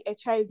could be a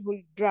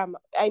childhood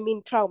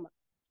trauma.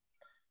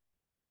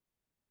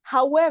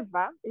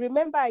 However,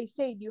 remember I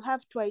said you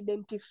have to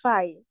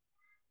identify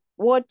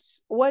what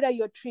are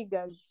your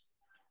triggers,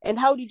 and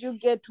how did you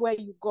get where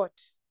you got,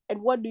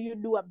 and what do you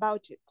do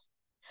about it.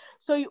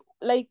 So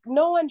like,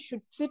 no one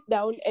should sit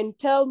down and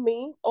tell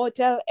me or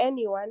tell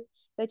anyone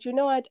that, you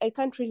know what, I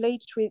can't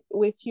relate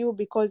with you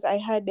because I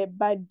had a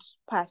bad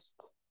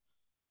past.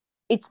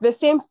 It's the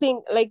same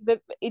thing, like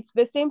it's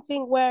the same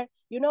thing where,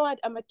 you know what,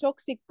 I'm a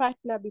toxic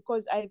partner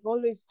because I've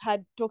always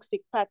had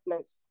toxic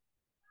partners.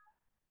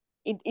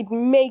 It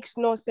makes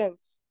no sense.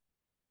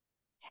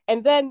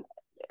 And then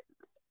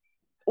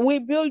we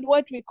build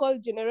what we call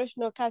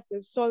generational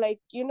curses. So like,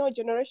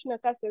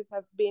 generational curses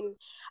have been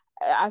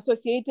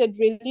associated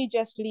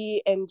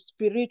religiously and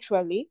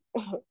spiritually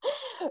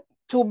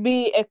to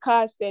be a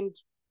curse, and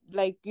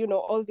like,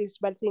 all these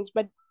bad things.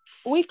 But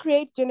we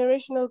create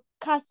generational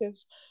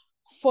curses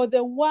for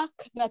the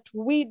work that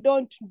we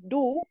don't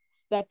do,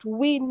 that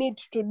we need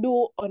to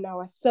do on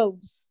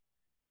ourselves.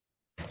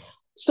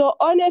 So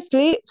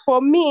honestly,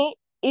 for me,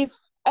 if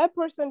a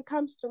person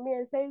comes to me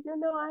and says, you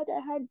know what, I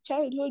had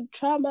childhood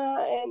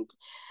trauma and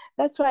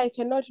that's why I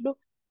cannot do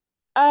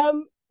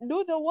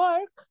the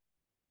work.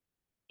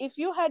 If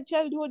you had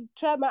childhood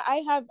trauma,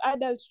 I have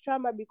adult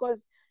trauma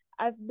because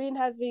I've been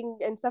having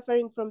and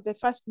suffering from the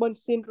firstborn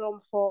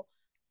syndrome for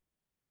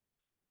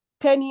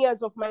 10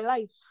 years of my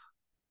life.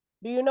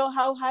 Do you know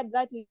how hard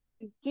that is?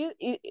 Do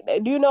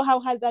you know how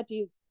hard that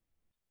is?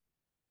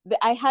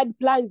 I had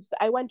plans.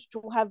 I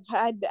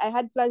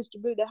had plans to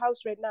build a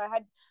house right now. I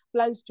had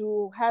plans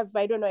to have,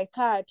 I don't know, a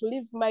car, to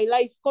live my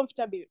life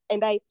comfortably.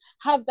 And I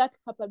have that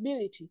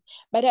capability.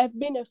 But I've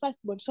been a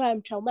firstborn, so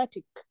I'm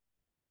traumatic.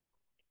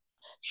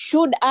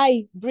 Should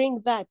I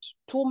bring that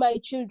to my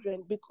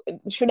children?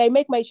 Should I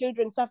make my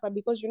children suffer?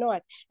 Because you know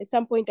what? At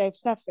some point I've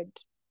suffered.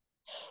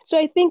 So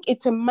I think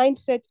it's a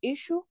mindset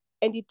issue,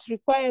 and it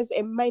requires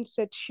a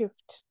mindset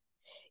shift.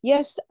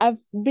 Yes,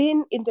 I've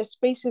been in the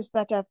spaces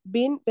that I've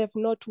been, they've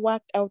not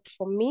worked out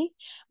for me,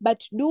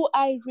 but do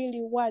I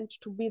really want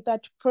to be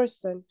that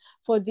person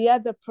for the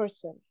other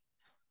person?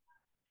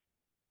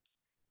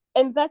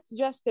 And that's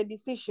just a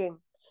decision,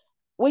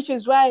 which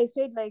is why I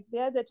said, like the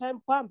other time,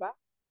 Kwamba,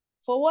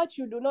 for what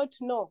you do not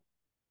know,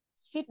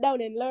 sit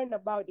down and learn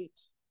about it.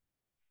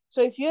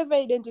 So if you ever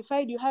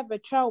identified you have a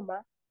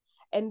trauma,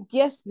 and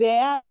yes,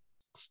 there are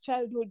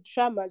childhood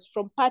traumas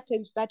from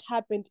patterns that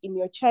happened in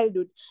your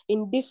childhood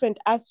in different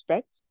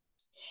aspects,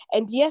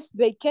 and yes,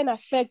 they can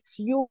affect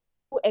you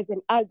as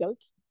an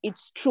adult.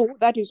 It's true,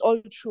 that is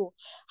all true.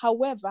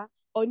 However,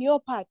 on your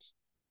part,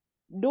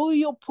 do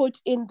you put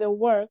in the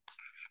work,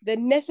 the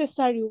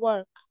necessary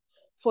work,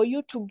 for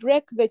you to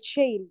break the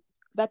chain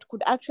that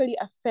could actually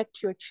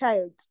affect your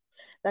child,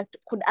 that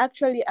could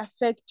actually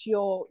affect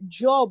your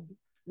job?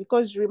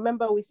 Because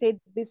remember, we said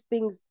these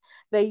things,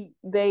 they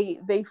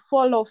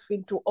fall off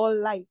into all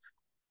life.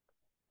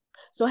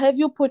 So have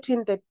you put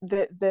in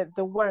the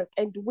work?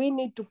 And we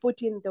need to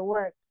put in the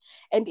work.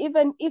 And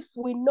even if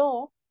we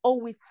know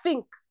or we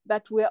think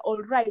that we're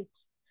all right,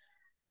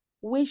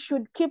 we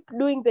should keep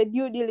doing the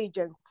due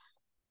diligence.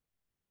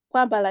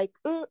 Kwamba like,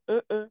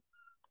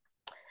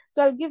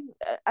 So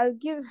I'll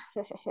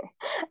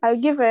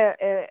give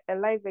a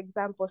live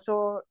example.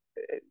 So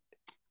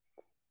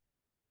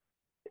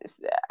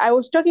I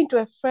was talking to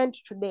a friend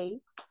today,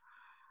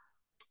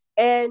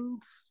 and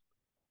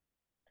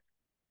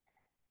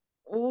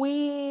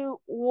we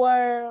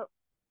were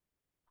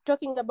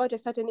talking about a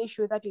certain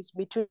issue that is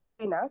between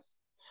us.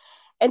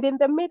 And in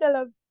the middle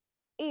of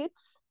it,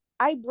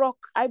 I broke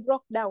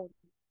down.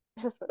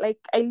 Like,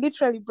 I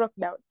literally broke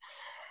down.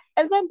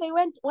 And then they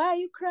went, "Why are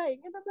you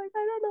crying?" And I'm like,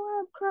 "I don't know why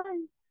I'm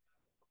crying."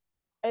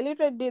 I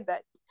literally did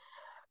that.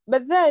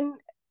 But then,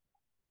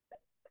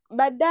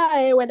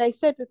 when I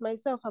sat with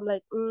myself, I'm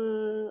like,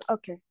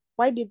 okay,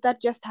 why did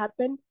that just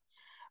happen?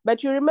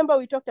 But you remember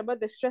we talked about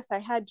the stress I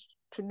had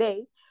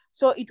today.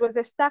 So it was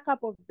a stack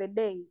up of the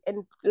day.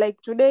 And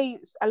like today,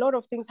 a lot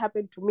of things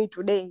happened to me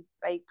today,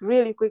 like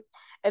really quick.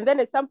 And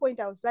then at some point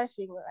I was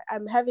laughing.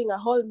 I'm having a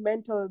whole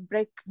mental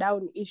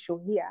breakdown issue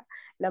here.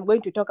 And I'm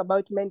going to talk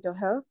about mental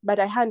health, but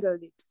I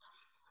handled it.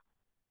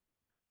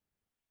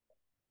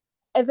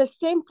 At the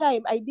same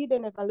time, I did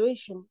an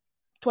evaluation.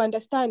 to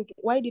understand,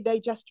 why did I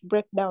just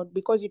break down?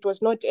 Because it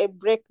was not a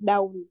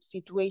breakdown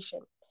situation.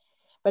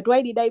 But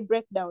why did I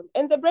break down?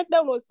 And the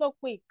breakdown was so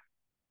quick,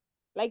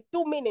 like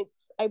 2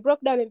 minutes. I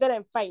broke down and then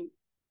I'm fine.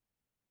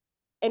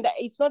 And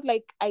it's not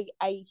like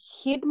I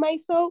hid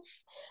myself.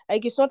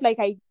 Like, it's not like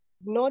I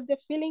ignored the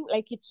feeling.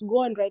 Like, it's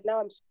gone right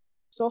now. I'm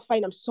so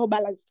fine. I'm so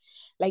balanced.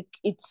 Like,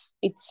 it's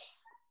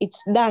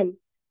done.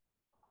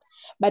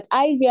 But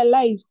I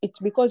realized it's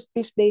because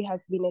this day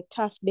has been a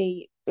tough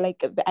day.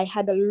 Like, I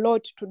had a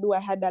lot to do. I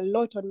had a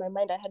lot on my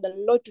mind. I had a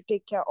lot to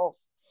take care of.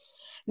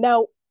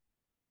 Now,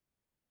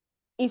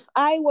 if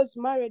I was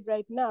married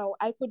right now,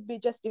 I could be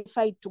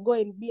justified to go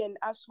and be an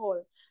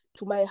asshole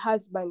to my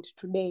husband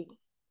today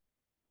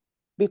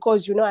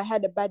because, I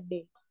had a bad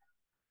day.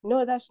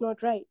 No, that's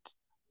not right.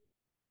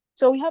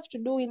 So we have to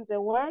do in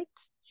the work.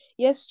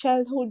 Yes,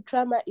 childhood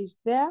trauma is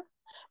there,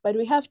 but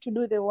we have to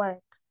do the work.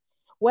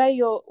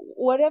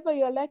 Whatever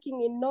you're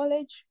lacking in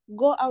knowledge,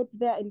 go out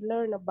there and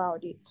learn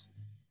about it.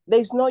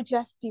 There's no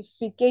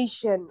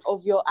justification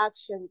of your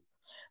actions,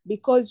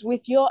 because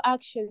with your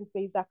actions,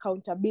 there's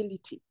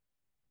accountability.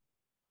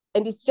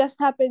 And it just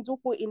happens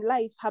huku in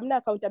life, hamna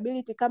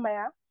accountability kama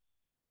ya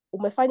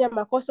umefanya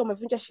makosa,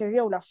 umevunja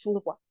sheria,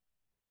 unafungwa.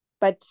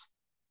 But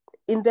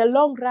in the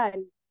long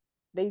run,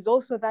 there is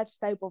also that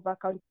type of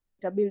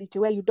accountability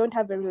where you don't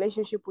have a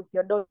relationship with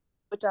your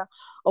daughter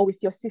or with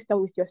your sister,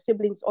 with your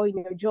siblings, or in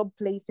your job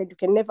place, and you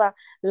can never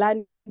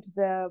land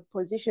the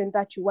position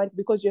that you want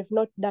because you have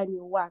not done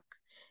your work.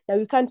 Now,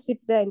 you can't sit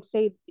there and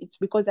say it's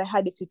because I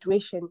had a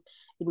situation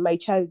in my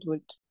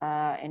childhood.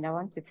 And I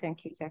want to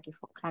thank you, Jackie,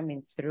 for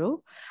coming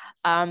through.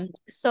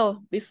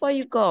 So before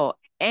you go,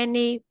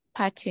 any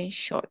parting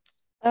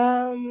shots?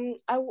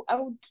 I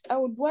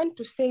would want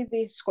to say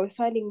this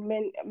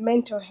concerning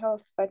mental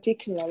health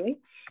particularly,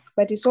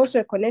 but it's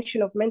also a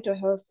connection of mental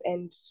health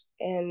and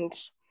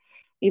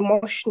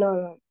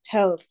emotional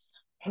health.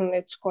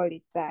 Let's call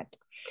it that.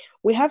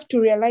 We have to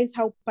realize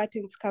how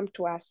patterns come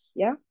to us,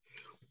 yeah?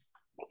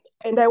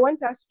 And I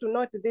want us to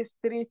note these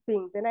 3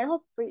 things. And I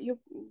hope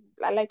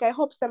I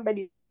hope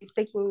somebody is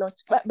taking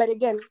notes. But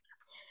again,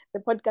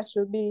 the podcast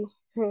will be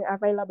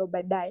available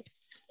by day.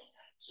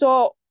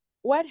 So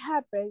what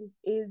happens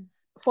is,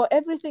 for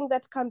everything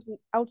that comes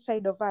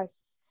outside of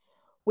us,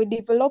 we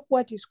develop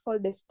what is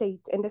called a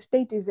state. And the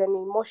state is an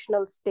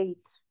emotional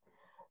state.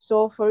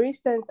 So for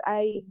instance,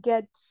 I'm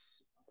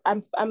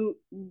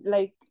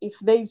like, if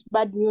there's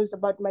bad news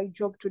about my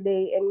job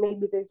today, and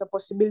maybe there's a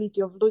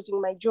possibility of losing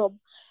my job,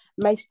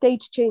 my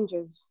state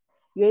changes.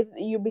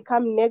 You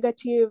become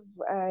negative,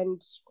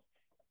 and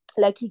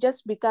like, you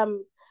just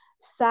become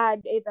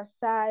sad, either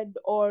sad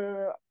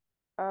or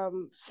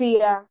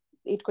fear.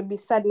 It could be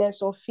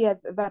sadness or fear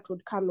that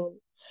would come in.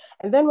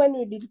 And then when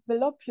you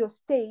develop your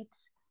state,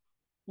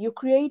 you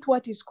create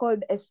what is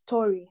called a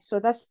story. So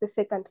that's the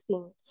second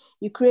thing.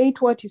 You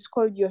create what is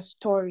called your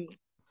story.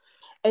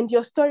 And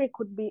your story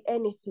could be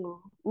anything.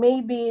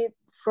 Maybe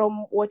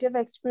from whatever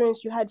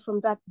experience you had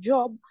from that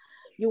job,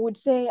 you would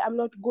say, I'm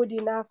not good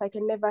enough. I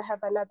can never have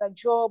another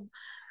job.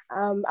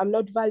 I'm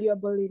not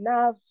valuable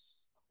enough.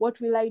 What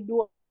will I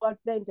do out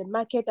there in the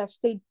market? I've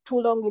stayed too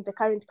long in the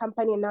current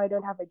company and now I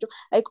don't have a job.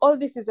 Like, all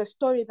this is a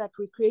story that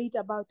we create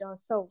about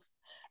ourselves.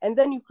 And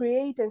then you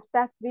create and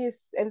stack this,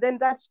 and then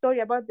that story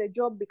about the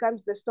job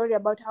becomes the story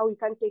about how you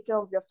can take care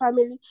of your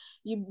family.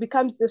 It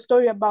becomes the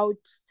story about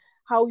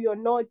how you're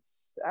not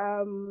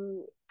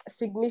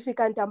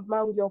significant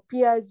among your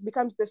peers.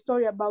 Becomes the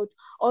story about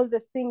all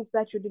the things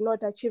that you did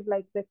not achieve,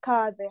 like the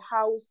car, the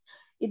house.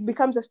 It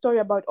becomes a story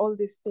about all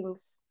these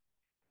things.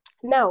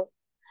 Now,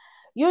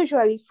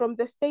 usually from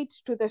the state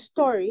to the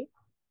story,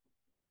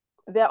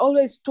 there are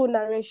always 2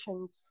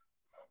 narrations.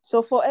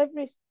 So for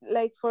every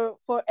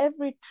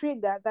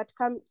trigger that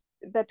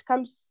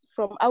comes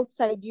from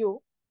outside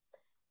you,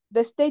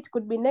 the state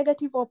could be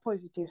negative or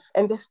positive,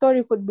 and the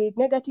story could be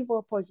negative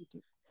or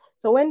positive.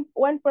 So when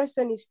one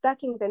person is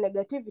stacking the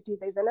negativity,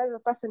 there's another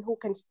person who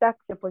can stack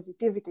the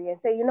positivity and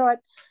say, you know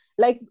what,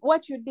 like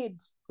what you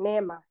did,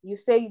 Neema, you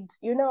said,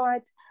 you know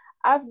what,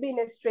 I've been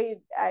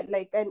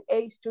like an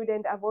A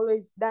student. I've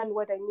always done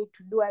what I need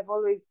to do. I'm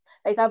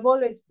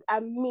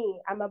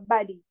me, I'm a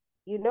baddie,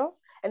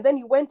 and then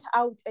you went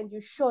out and you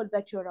showed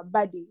that you're a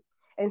baddie.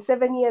 And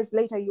 7 years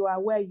later, you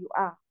are where you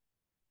are.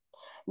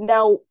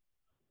 Now,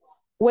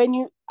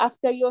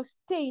 after your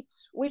state,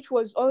 which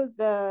was all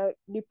the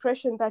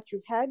depression that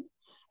you had,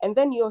 and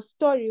then your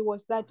story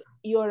was that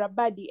you're a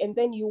baddie, and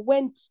then you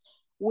went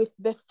with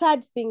the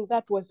third thing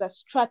that was a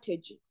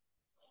strategy.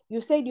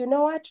 You said, you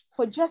know what,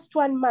 for just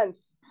 1 month,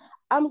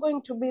 I'm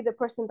going to be the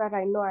person that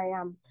I know I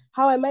am.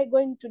 How am I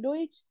going to do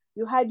it?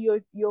 You had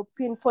your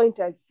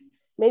pinpointers.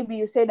 Maybe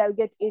you said, I'll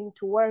get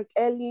into work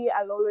early,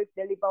 I'll always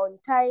deliver on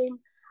time,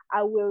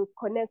 I will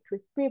connect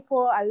with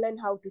people, I'll learn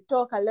how to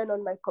talk, I'll learn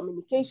on my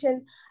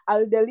communication,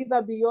 I'll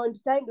deliver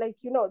beyond time. Like,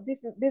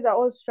 these are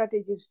all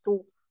strategies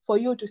for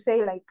you to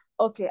say, like,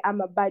 okay,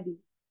 I'm a baddie.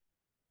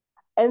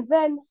 And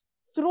then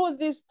through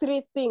these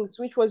 3 things,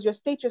 which was your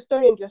state, your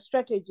story, and your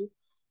strategy,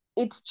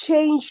 it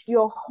changed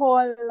your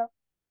whole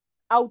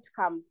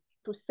outcome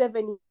to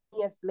 7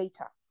 years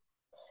later.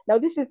 Now,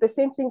 this is the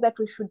same thing that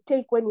we should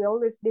take when we're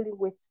always dealing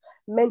with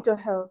mental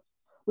health.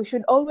 We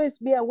should always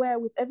be aware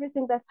with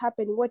everything that's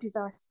happening, what is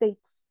our state?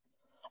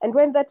 And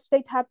when that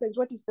state happens,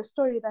 what is the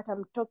story that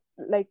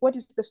what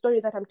is the story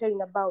that I'm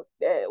telling about?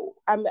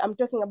 I'm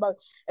talking about,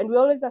 and we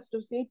always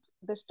associate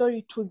the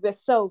story to the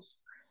self.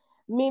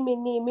 Mimi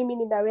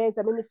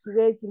ninaweza, mimi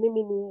siwezi,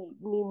 mimi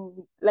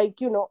ni, like,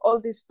 you know, all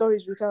these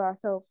stories we tell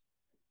ourselves.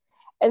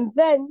 And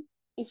then,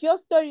 if your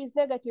story is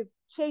negative,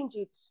 change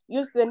it.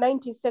 Use the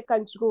 90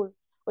 seconds rule.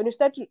 When you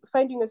start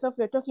finding yourself,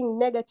 you're talking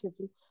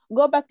negatively,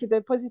 go back to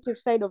the positive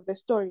side of the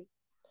story.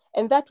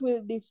 And that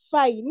will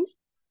define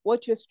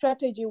what your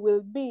strategy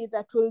will be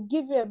that will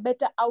give you a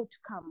better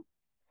outcome.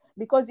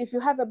 Because if you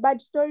have a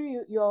bad story,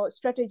 your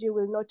strategy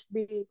will not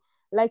be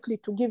likely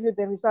to give you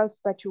the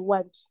results that you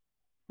want.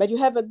 But you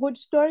have a good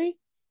story,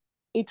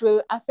 it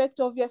will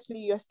affect obviously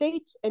your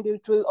state, and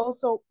it will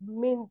also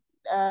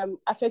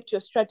affect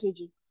your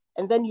strategy.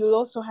 And then you'll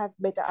also have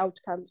better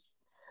outcomes.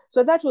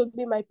 So that will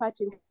be my part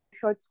in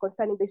shorts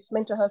concerning this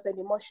mental health and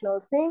emotional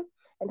thing,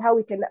 and how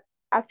we can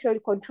actually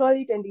control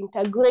it and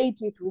integrate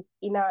it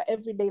in our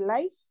everyday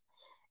life,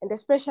 and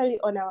especially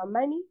on our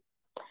money.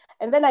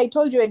 And then I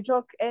told you a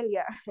joke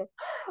earlier.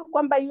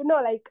 Kwamba, you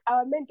know, like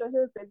our mental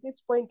health at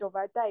this point of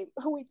our time,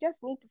 we just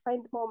need to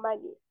find more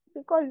money.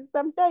 Because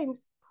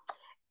sometimes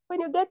when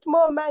you get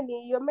more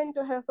money, your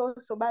mental health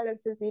also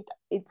balances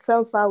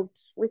itself out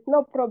with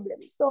no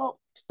problem. So,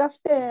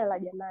 tutafute hela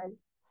jamani.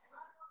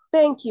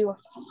 Thank you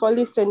for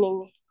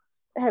listening,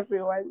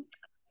 everyone.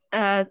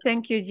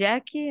 Thank you,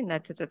 Jackie. Na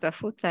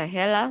tutatafuta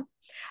hela.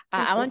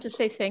 I want to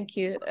say thank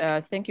you.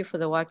 Thank you for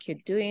the work you're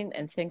doing,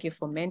 and thank you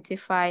for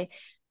Mentify.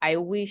 I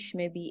wish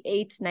maybe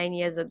 8-9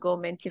 years ago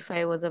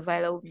Mentify was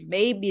available.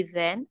 Maybe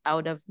then I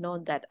would have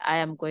known that I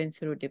am going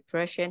through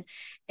depression,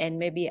 and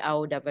maybe I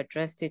would have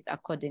addressed it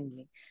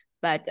accordingly.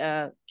 But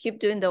keep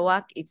doing the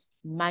work. It's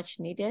much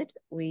needed.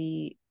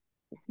 We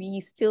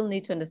still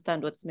need to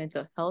understand what's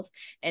mental health.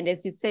 And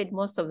as you said,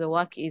 most of the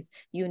work is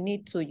you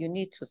need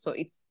to. So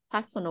it's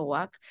personal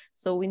work.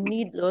 So we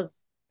need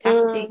those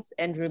tactics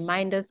and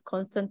reminders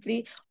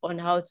constantly on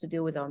how to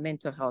deal with our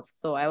mental health.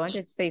 So I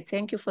wanted to say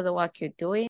thank you for the work you're doing.